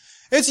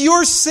 It's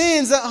your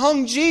sins that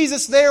hung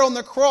Jesus there on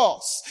the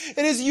cross.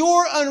 It is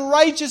your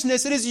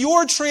unrighteousness. It is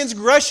your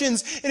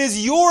transgressions. It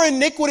is your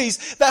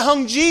iniquities that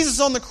hung Jesus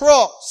on the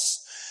cross.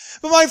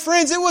 But my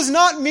friends, it was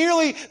not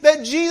merely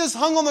that Jesus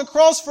hung on the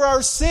cross for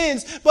our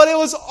sins, but it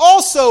was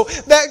also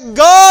that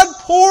God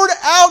poured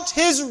out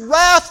His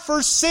wrath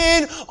for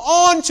sin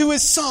onto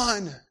His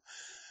Son.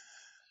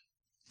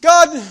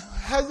 God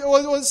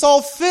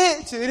saw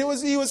fit,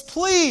 and He was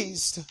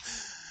pleased.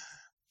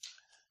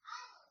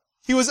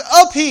 He was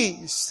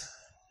appeased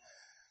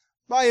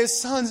by His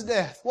Son's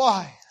death.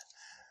 Why?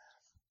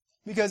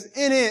 Because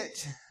in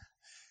it,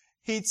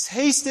 He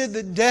tasted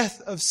the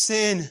death of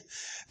sin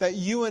that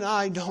you and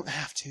I don't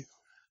have to.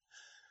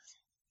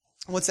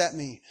 What's that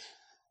mean?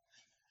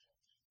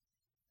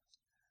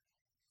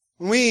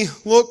 When we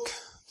look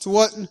to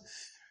what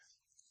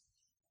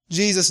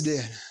Jesus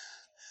did,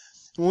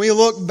 when we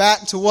look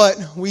back to what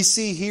we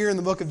see here in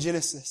the book of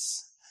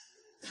Genesis,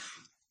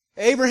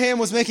 Abraham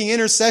was making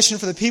intercession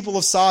for the people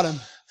of Sodom.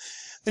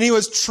 And he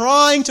was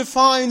trying to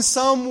find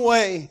some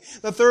way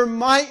that there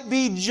might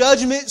be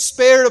judgment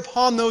spared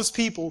upon those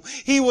people.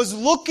 He was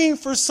looking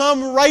for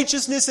some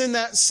righteousness in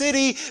that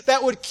city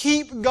that would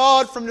keep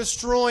God from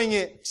destroying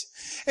it.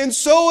 And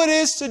so it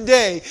is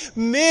today.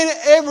 Men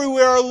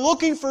everywhere are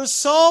looking for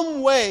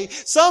some way,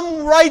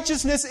 some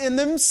righteousness in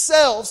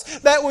themselves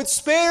that would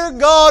spare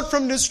God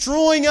from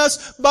destroying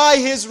us by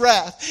His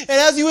wrath. And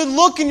as you would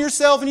look in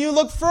yourself and you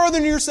look further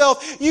in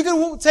yourself, you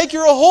can take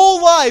your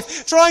whole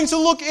life trying to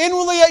look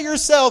inwardly at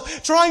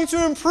yourself, trying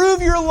to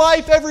improve your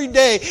life every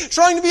day,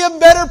 trying to be a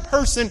better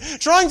person,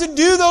 trying to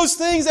do those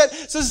things that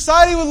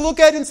society would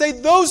look at and say,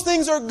 those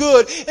things are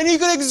good. And you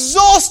could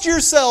exhaust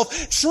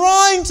yourself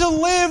trying to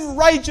live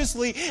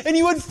righteously. And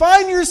you would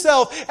find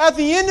yourself at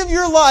the end of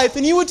your life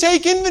and you would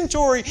take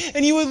inventory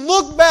and you would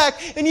look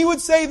back and you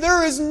would say,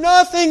 there is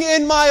nothing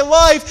in my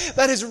life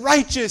that is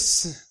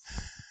righteous.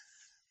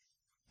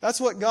 That's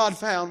what God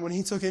found when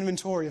He took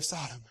inventory of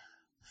Sodom.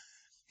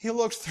 He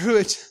looked through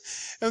it,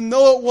 and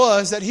though it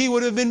was that He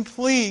would have been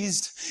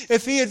pleased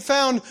if He had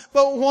found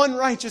but one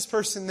righteous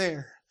person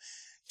there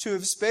to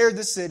have spared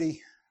the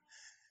city,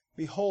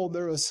 behold,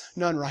 there was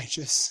none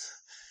righteous.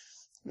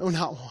 No,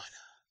 not one.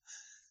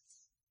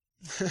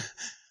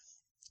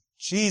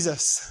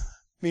 Jesus,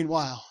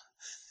 meanwhile,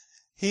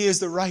 He is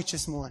the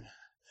righteous one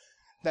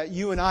that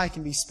you and I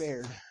can be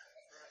spared.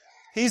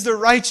 He's the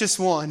righteous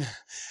one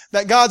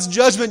that God's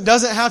judgment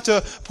doesn't have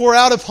to pour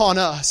out upon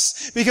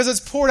us because it's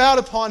poured out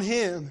upon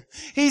Him.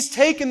 He's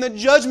taken the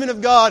judgment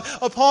of God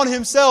upon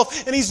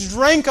Himself and He's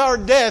drank our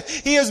death.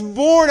 He has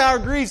borne our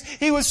griefs.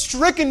 He was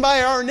stricken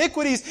by our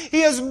iniquities.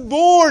 He has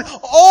borne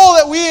all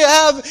that we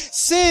have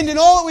sinned and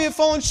all that we have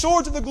fallen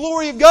short of the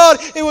glory of God.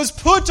 It was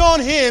put on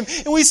Him,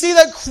 and we see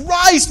that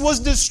Christ was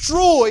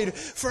destroyed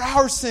for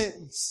our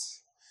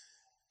sins.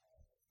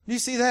 Do you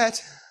see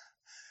that?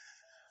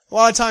 A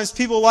lot of times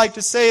people like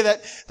to say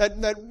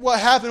that what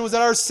happened was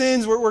that our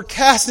sins were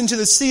cast into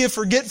the sea of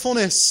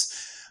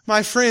forgetfulness.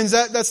 My friends,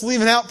 that's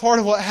leaving out part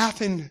of what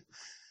happened.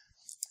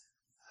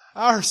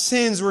 Our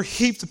sins were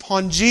heaped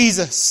upon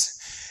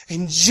Jesus,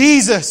 and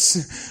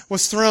Jesus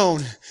was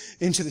thrown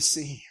into the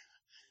sea.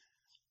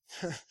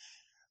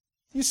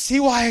 You see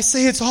why I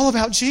say it's all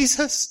about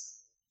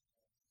Jesus?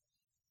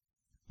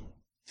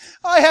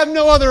 I have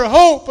no other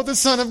hope but the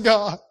Son of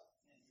God.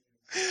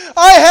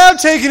 I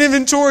have taken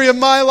inventory of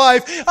my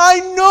life. I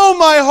know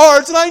my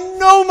heart and I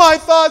know my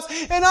thoughts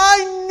and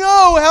I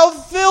know how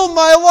filled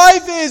my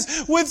life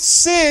is with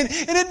sin,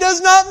 and it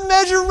does not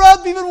measure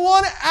up even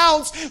 1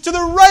 ounce to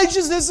the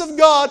righteousness of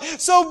God.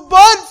 So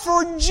but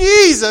for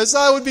Jesus,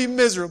 I would be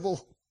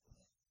miserable.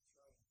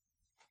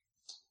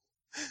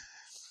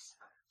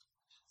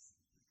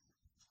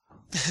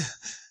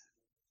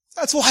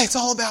 That's why it's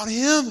all about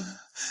Him.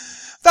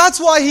 That's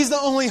why He's the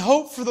only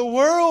hope for the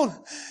world.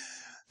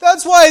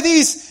 That's why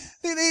these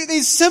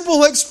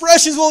simple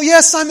expressions, well,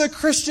 yes, I'm a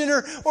Christian,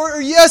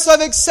 or yes,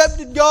 I've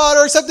accepted God,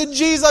 or accepted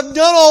Jesus, I've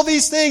done all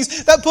these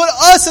things that put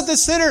us at the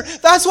center.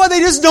 That's why they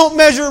just don't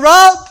measure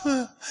up.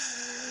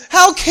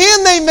 How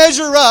can they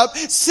measure up,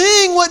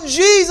 seeing what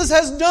Jesus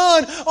has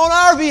done on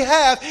our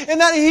behalf,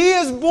 and that He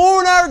has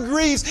borne our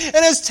griefs and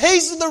has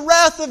tasted the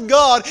wrath of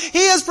God?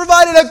 He has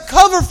provided a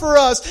cover for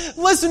us.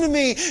 Listen to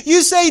me.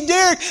 You say,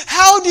 Derek,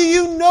 how do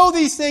you know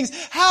these things?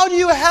 How do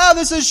you have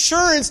this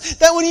assurance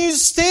that when you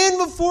stand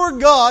before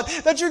God,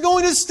 that you're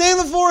going to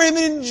stand before Him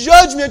in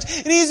judgment,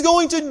 and He's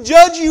going to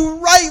judge you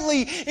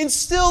rightly and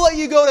still let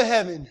you go to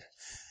heaven?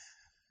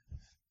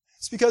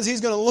 It's because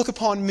He's going to look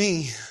upon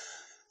me,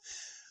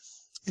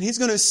 and He's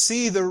going to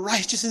see the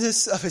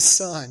righteousness of His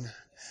Son.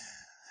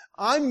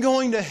 I'm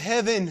going to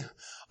heaven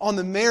on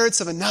the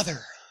merits of another.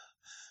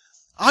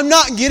 I'm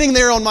not getting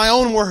there on my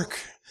own work.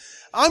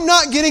 I'm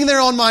not getting there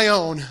on my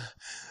own.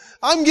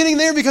 I'm getting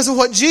there because of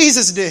what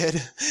Jesus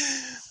did.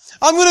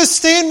 I'm going to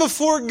stand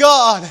before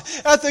God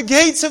at the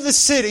gates of the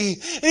city,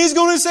 and He's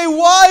going to say,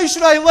 why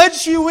should I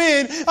let you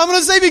in? I'm going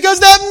to say, because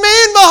that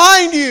man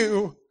behind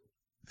you,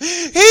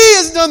 He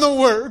has done the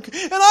work,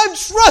 and I've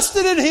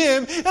trusted in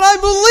Him, and I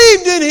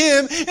believed in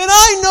Him, and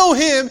I know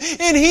Him,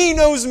 and He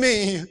knows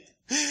me.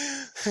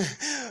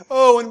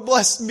 Oh, and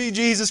blessed be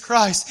Jesus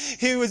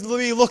Christ. He would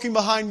be looking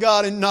behind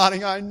God and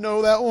nodding, I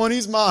know that one,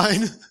 He's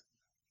mine.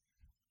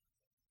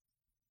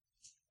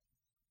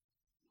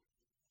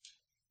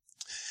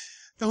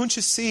 Don't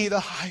you see the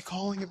high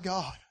calling of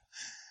God?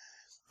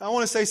 I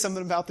want to say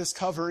something about this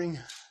covering.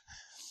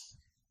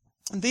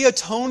 The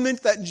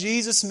atonement that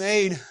Jesus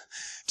made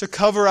to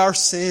cover our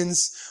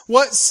sins.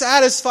 What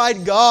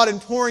satisfied God in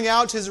pouring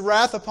out His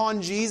wrath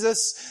upon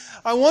Jesus?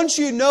 I want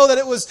you to know that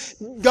it was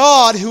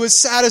God who was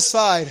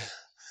satisfied.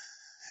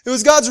 It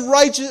was God's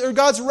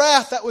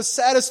wrath that was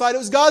satisfied. It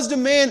was God's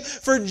demand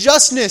for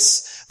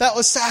justness that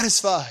was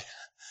satisfied.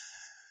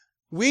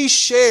 We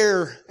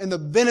share in the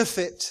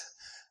benefit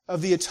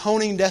of the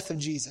atoning death of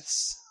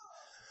Jesus.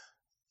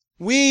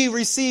 We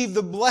receive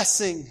the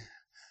blessing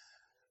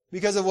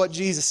because of what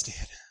Jesus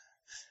did.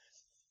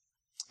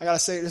 I gotta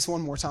say it just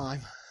one more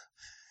time.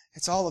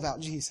 It's all about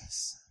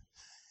Jesus.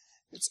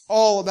 It's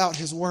all about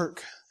His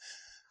work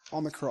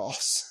on the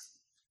cross.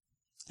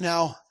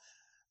 Now,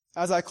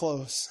 as I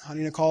close, I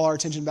need to call our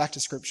attention back to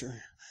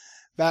Scripture.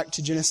 Back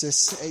to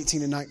Genesis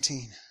 18 and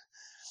 19. It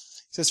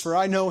says, "For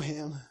I know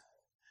Him,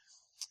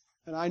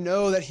 and I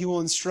know that He will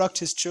instruct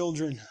His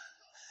children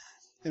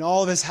and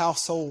all of His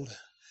household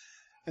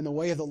in the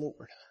way of the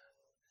Lord,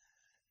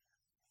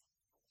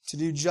 to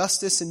do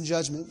justice and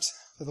judgment,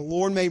 that the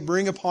Lord may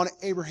bring upon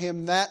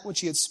Abraham that which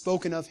He had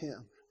spoken of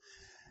him."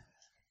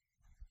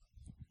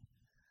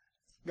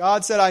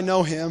 God said, I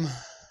know Him.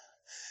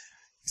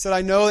 He said,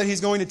 I know that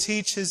He's going to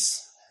teach His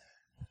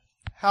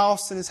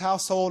house and His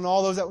household and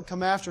all those that would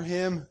come after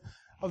Him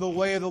of the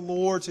way of the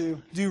Lord,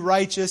 to do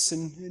righteous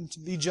and to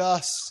be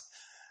just.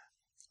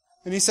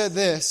 And He said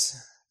this.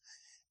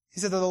 He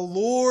said that the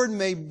Lord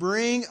may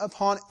bring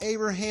upon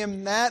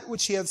Abraham that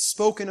which He hath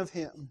spoken of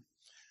him.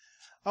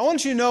 I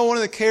want you to know one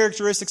of the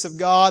characteristics of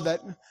God that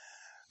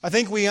I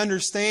think we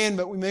understand,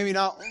 but we maybe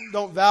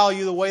don't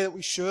value the way that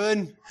we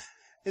should,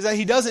 is that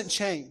He doesn't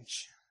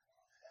change.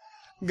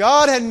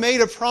 God had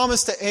made a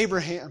promise to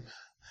Abraham.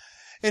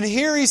 And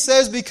here He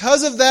says,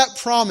 because of that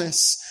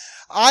promise,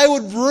 I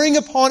would bring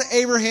upon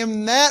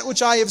Abraham that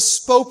which I have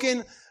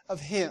spoken of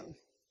him.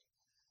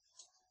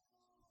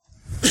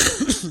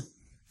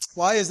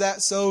 Why is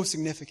that so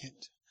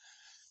significant?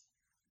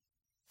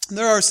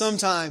 There are some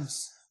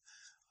times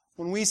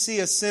when we see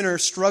a sinner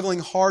struggling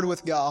hard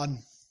with God,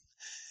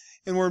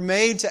 and we're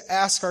made to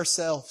ask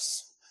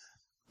ourselves,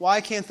 why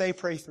can't they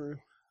pray through?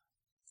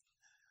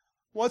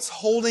 What's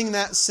holding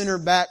that sinner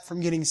back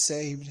from getting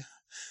saved?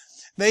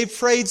 They've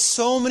prayed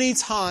so many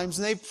times,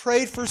 and they've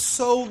prayed for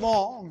so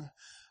long.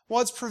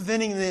 What's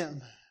preventing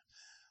them?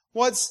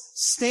 What's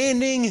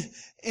standing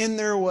in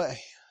their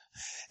way?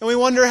 And we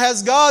wonder,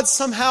 has God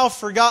somehow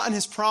forgotten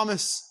His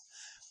promise?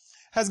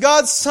 Has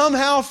God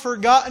somehow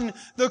forgotten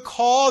the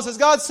cause? Has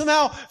God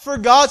somehow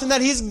forgotten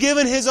that He's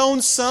given His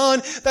own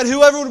Son, that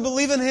whoever would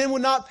believe in Him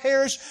would not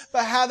perish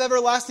but have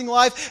everlasting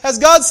life? Has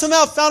God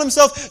somehow found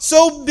Himself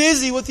so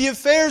busy with the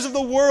affairs of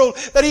the world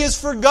that He has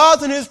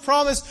forgotten His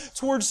promise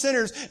towards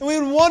sinners? And we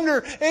would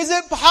wonder, is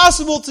it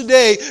possible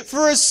today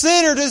for a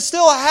sinner to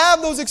still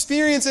have those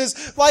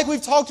experiences like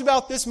we've talked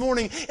about this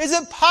morning? Is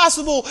it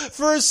possible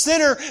for a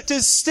sinner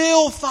to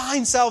still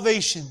find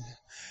salvation?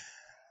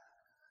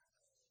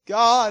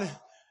 God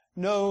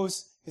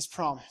knows His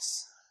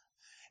promise.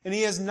 And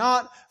He has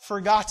not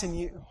forgotten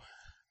you.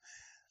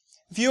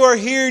 If you are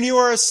here and you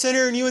are a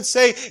sinner and you would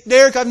say,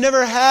 Derek, I've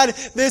never had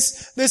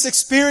this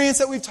experience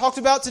that we've talked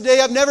about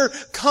today. I've never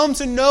come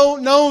to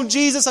know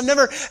Jesus. I've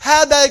never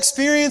had that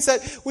experience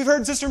that we've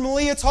heard Sister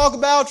Malia talk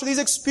about, or these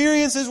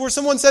experiences where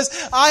someone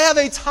says, I have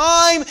a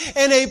time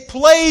and a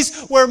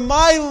place where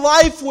my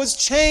life was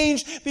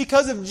changed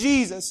because of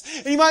Jesus.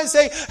 And you might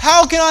say,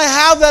 how can I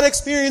have that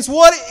experience?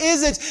 What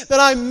is it that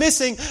I'm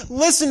missing?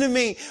 Listen to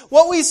me.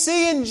 What we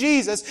see in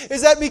Jesus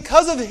is that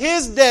because of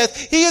His death,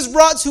 He has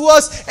brought to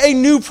us a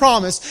new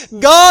promise.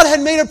 God had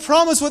made a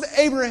promise with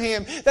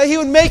Abraham that He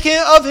would make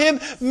of him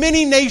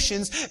many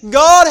nations.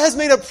 God has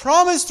made a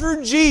promise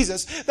through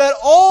Jesus that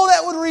all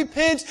that would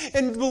repent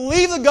and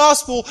believe the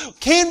gospel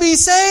can be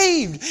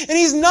saved. And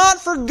He's not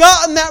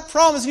forgotten that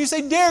promise. And you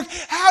say, Derek,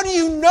 how do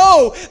you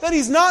know that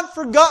He's not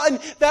forgotten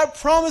that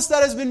promise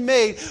that has been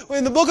made?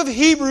 In the book of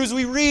Hebrews,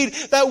 we read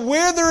that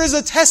where there is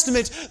a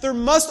testament, there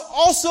must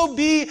also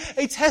be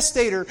a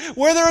testator.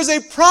 Where there is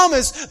a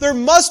promise, there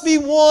must be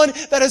one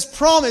that has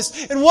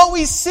promised. And what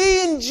we see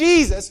in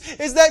Jesus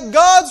is that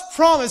God's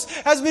promise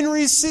has been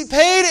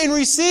paid and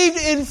received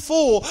in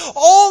full.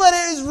 All that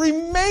is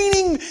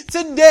remaining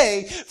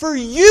today for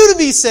you to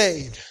be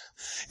saved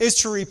is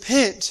to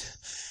repent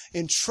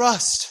and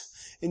trust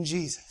in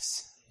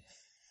Jesus.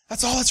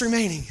 That's all that's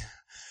remaining.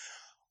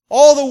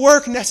 All the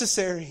work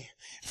necessary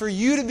for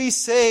you to be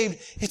saved,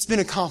 it's been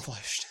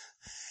accomplished.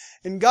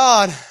 And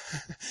God,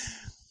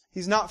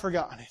 He's not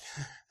forgotten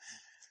it.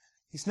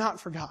 He's not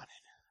forgotten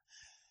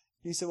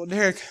it. And you say, well,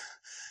 Derek,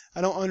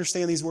 I don't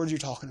understand these words you're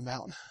talking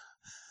about.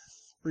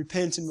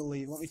 Repent and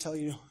believe. Let me tell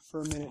you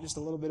for a minute just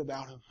a little bit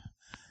about Him.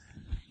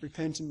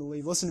 Repent and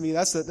believe. Listen to me,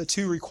 that's the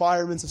two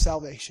requirements of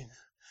salvation,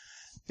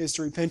 is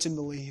to repent and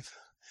believe.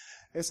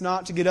 It's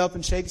not to get up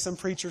and shake some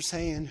preacher's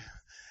hand.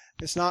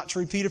 It's not to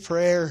repeat a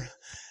prayer.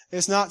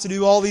 It's not to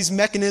do all these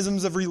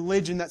mechanisms of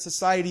religion that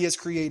society has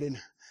created.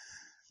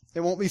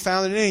 It won't be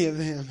found in any of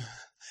them.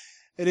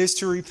 It is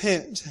to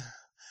repent.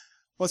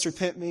 What's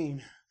repent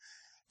mean?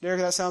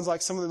 Derek, that sounds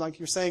like something like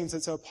you're saying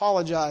to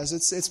apologize.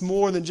 It's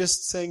more than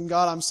just saying,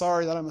 God, I'm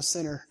sorry that I'm a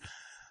sinner.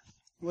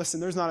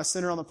 Listen, there's not a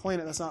sinner on the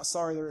planet that's not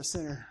sorry they're a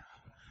sinner.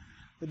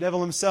 The devil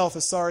himself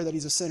is sorry that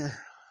he's a sinner.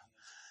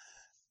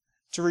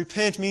 To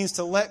repent means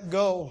to let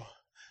go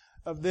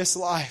of this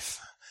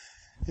life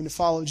and to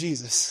follow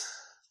Jesus.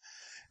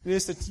 It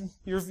is that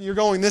you're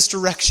going this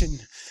direction.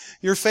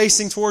 You're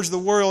facing towards the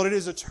world. It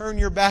is to turn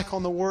your back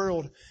on the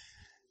world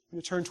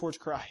and to turn towards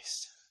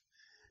Christ.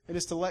 It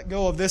is to let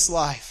go of this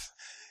life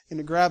and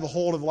to grab a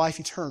hold of life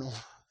eternal.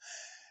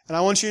 And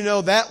I want you to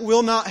know that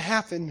will not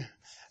happen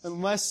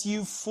unless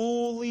you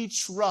fully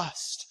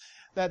trust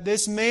that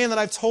this man that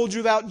I've told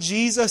you about,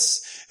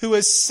 Jesus, who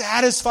has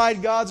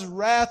satisfied God's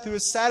wrath, who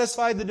has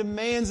satisfied the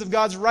demands of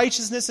God's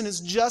righteousness and His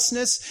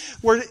justness,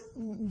 where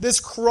this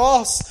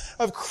cross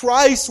of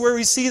Christ, where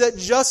we see that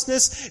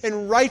justice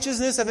and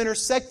righteousness have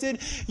intersected,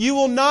 you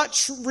will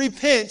not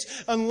repent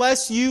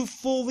unless you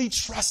fully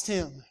trust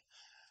Him,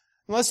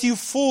 unless you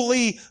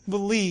fully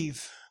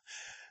believe.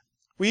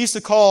 We used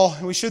to call,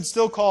 and we should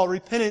still call,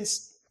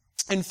 repentance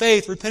and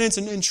faith, repentance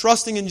and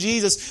trusting in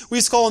Jesus, we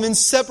used to call them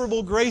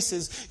inseparable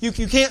graces. You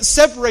can't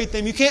separate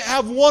them. You can't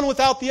have one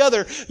without the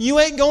other. You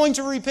ain't going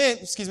to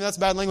repent. Excuse me, that's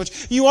bad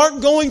language. You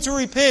aren't going to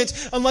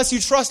repent unless you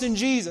trust in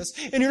Jesus.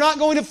 And you're not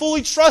going to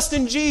fully trust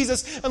in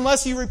Jesus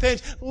unless you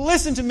repent.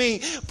 Listen to me.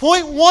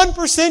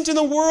 0.1% in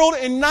the world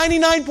and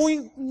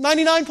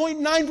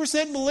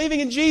 99.9%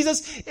 believing in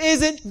Jesus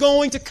isn't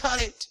going to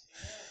cut it.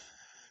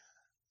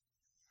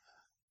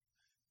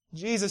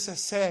 Jesus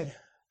has said,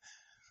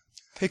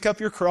 pick up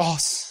your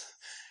cross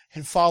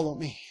and follow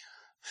me.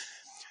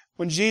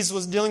 When Jesus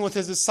was dealing with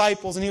His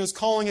disciples and He was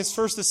calling His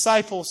first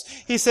disciples,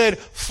 He said,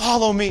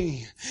 follow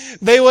me.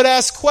 They would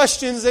ask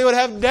questions. They would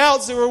have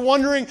doubts. They were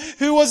wondering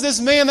who was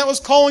this man that was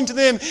calling to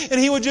them. And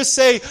He would just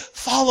say,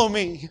 follow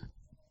me.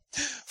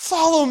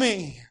 Follow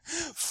me.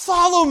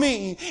 Follow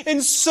me.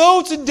 And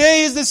so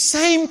today is the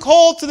same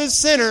call to the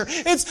sinner.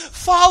 It's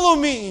follow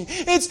me.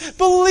 It's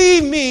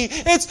believe me.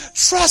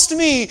 It's trust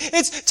me.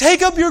 It's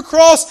take up your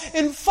cross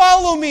and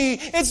follow me.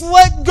 It's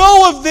let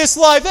go of this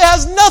life. It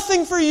has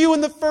nothing for you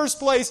in the first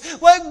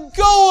place. Let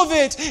go of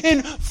it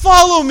and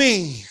follow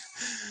me.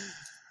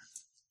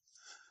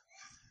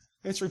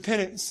 It's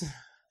repentance and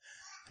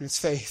it's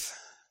faith.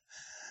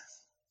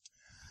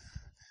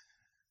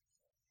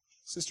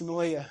 Sister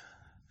Malia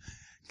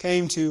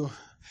came to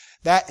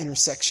that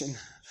intersection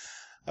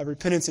of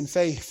repentance and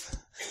faith,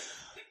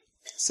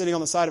 sitting on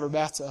the side of her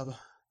bathtub.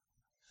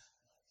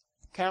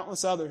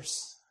 Countless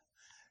others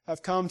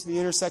have come to the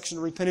intersection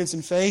of repentance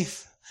and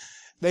faith.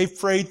 They've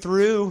prayed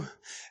through.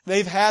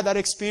 They've had that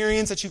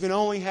experience that you can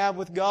only have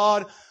with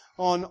God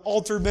on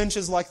altar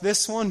benches like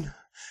this one,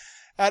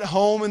 at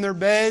home in their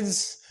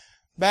beds,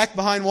 back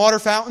behind water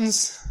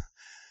fountains,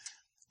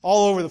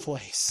 all over the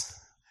place.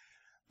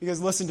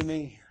 Because listen to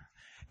me,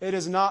 it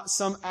is not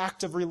some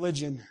act of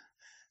religion.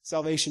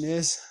 Salvation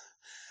is.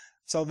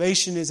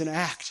 Salvation is an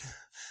act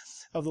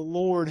of the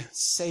Lord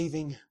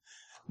saving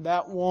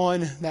that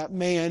one, that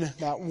man,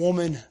 that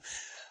woman,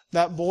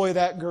 that boy,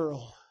 that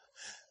girl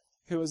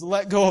who has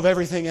let go of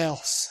everything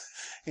else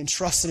and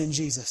trusted in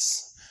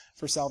Jesus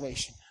for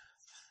salvation.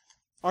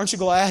 Aren't you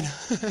glad?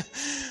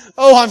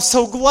 Oh, I'm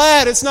so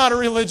glad it's not a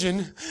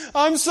religion.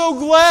 I'm so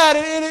glad.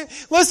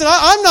 Listen,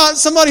 I'm not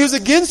somebody who's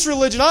against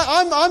religion.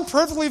 I'm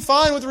perfectly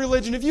fine with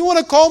religion. If you want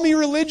to call me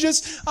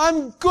religious,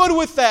 I'm good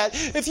with that.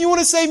 If you want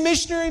to say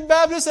missionary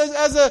Baptist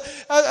as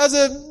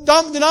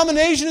a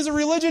denomination, as a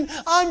religion,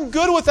 I'm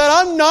good with that.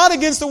 I'm not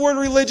against the word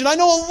religion. I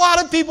know a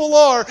lot of people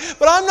are,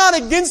 but I'm not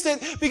against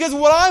it because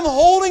what I'm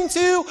holding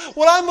to,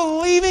 what I'm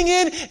believing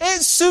in,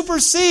 it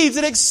supersedes,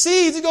 it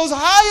exceeds, it goes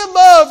high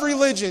above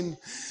religion.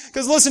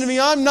 Because listen to me,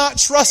 I'm not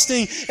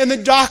trusting in the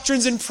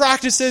doctrines and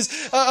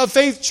practices of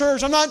Faith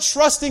Church. I'm not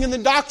trusting in the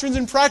doctrines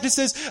and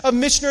practices of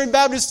Missionary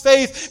Baptist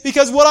Faith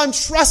because what I'm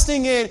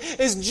trusting in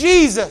is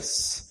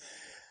Jesus.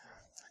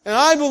 And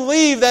I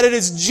believe that it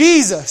is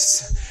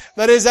Jesus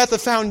that is at the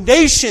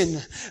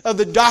foundation of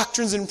the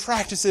doctrines and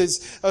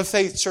practices of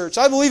Faith Church.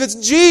 I believe it's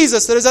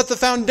Jesus that is at the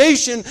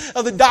foundation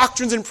of the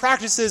doctrines and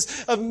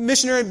practices of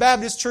missionary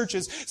Baptist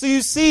churches. So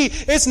you see,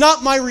 it's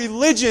not my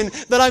religion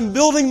that I'm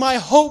building my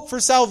hope for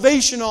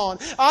salvation on.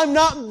 I'm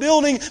not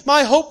building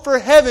my hope for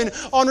heaven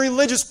on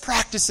religious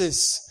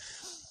practices.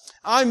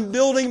 I'm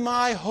building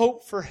my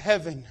hope for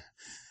heaven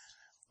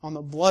on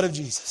the blood of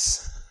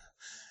Jesus.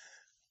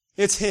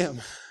 It's Him.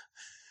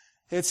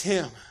 It's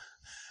Him.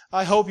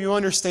 I hope you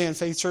understand,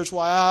 Faith Church,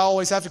 why I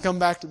always have to come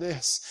back to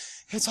this.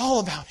 It's all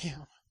about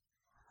Him.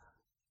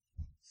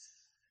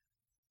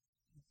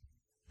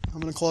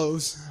 I'm going to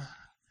close.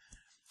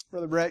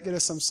 Brother Brett, get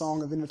us some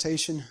song of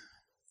invitation.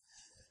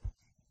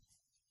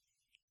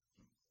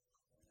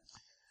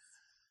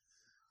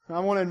 I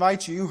want to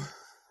invite you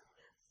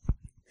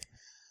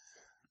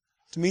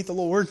to meet the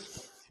Lord.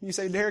 You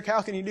say, Derek,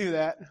 how can you do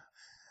that?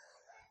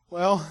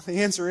 Well,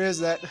 the answer is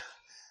that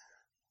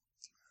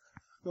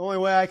the only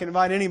way I can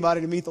invite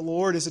anybody to meet the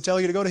Lord is to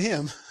tell you to go to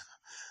Him.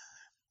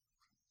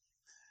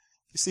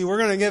 You see, we're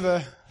going to give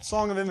a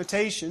song of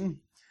invitation.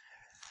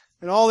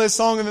 And all this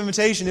song of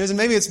invitation is, and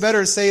maybe it's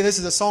better to say this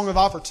is a song of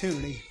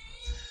opportunity.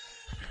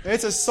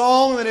 It's a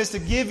song that is to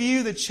give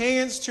you the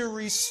chance to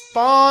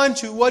respond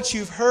to what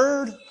you've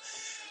heard.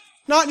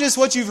 Not just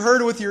what you've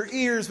heard with your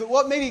ears, but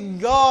what maybe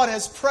God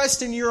has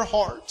pressed in your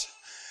heart.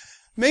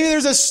 Maybe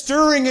there's a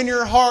stirring in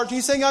your heart.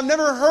 You're saying, I've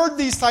never heard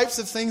these types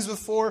of things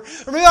before.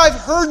 Or maybe I've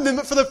heard them,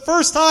 but for the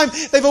first time,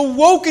 they've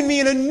awoken me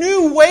in a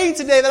new way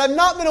today that I've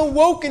not been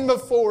awoken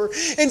before.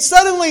 And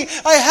suddenly,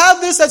 I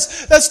have this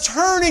that's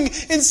turning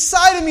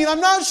inside of me, and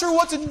I'm not sure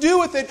what to do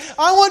with it.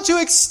 I want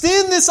to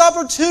extend this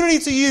opportunity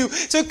to you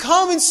to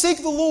come and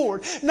seek the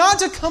Lord. Not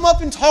to come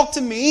up and talk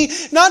to me,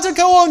 not to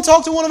go and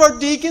talk to one of our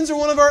deacons or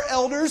one of our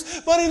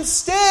elders, but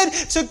instead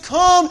to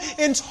come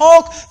and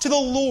talk to the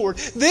Lord.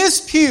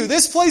 This pew,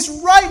 this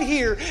place right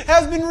here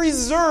has been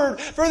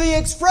reserved for the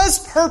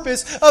express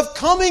purpose of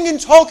coming and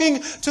talking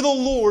to the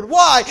Lord.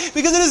 Why?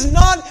 Because it is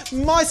not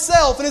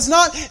myself, and it's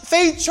not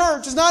Faith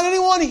Church, it's not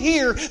anyone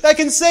here that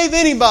can save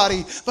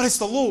anybody, but it's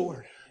the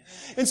Lord.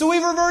 And so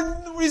we've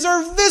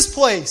reserved this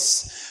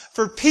place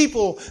for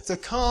people to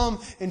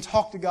come and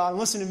talk to God. And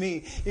listen to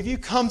me, if you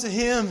come to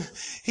Him,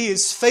 He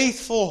is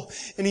faithful,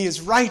 and He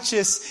is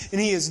righteous,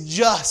 and He is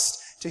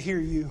just to hear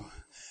you.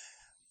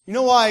 You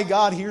know why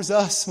God hears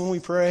us when we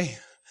pray?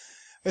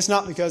 It's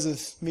not because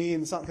of me,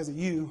 and it's not because of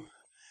you.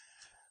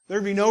 There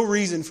would be no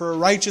reason for a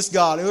righteous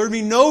God. There would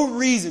be no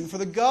reason for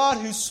the God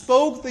who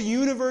spoke the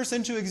universe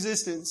into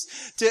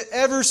existence to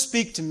ever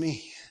speak to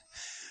me,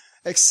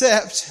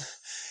 except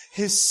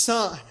His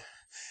Son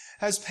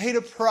has paid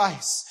a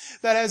price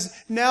that has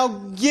now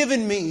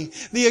given me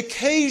the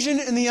occasion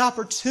and the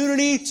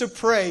opportunity to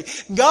pray.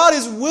 God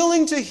is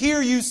willing to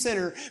hear you,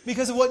 sinner,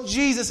 because of what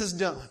Jesus has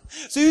done.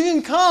 So you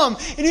can come,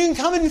 and you can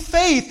come in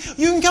faith.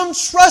 You can come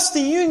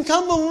trusting. You can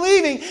come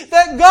believing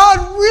that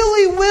God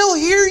really will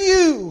hear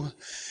you.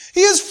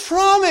 He has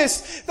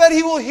promised that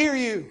He will hear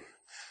you.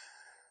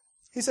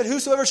 He said,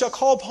 whosoever shall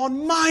call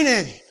upon my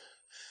name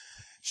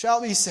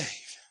shall be saved.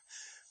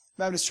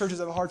 Baptist churches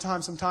have a hard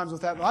time sometimes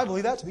with that, but I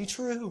believe that to be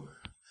true.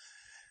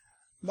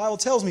 The Bible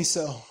tells me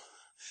so.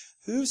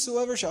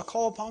 Whosoever shall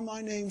call upon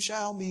my name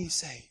shall be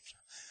saved.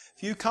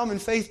 If you come in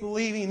faith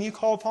believing and you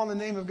call upon the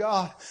name of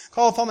God,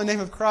 call upon the name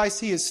of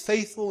Christ, He is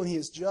faithful and He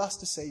is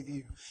just to save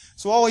you.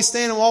 So always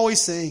stand and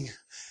always sing.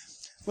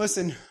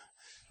 Listen,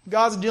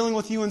 God's dealing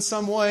with you in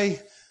some way.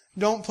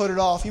 Don't put it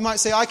off. You might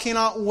say, I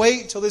cannot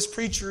wait till this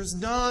preacher is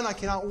done. I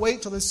cannot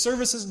wait till this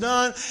service is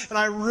done. And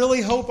I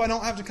really hope I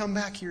don't have to come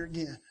back here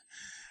again.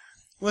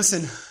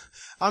 Listen,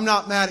 I'm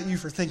not mad at you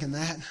for thinking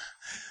that.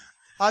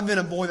 I've been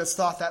a boy that's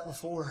thought that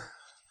before.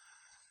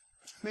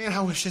 Man,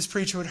 I wish this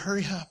preacher would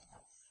hurry up.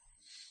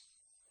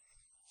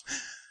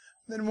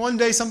 Then one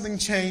day something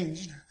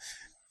changed.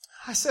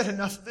 I said,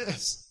 enough of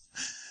this.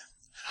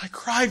 I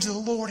cried to the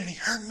Lord and He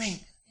heard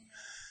me.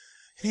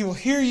 And He will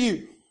hear you.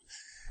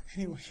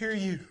 And He will hear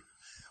you.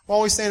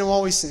 While we stand and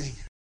while we sing.